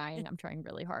 I'm trying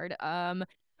really hard.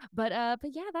 But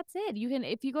yeah, that's it. You can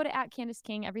if you go to at Candice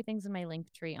King, everything's in my link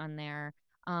tree on there.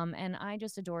 And I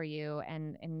just adore you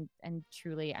and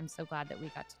truly I'm so glad that we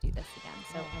got to do this again.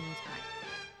 So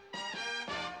anytime.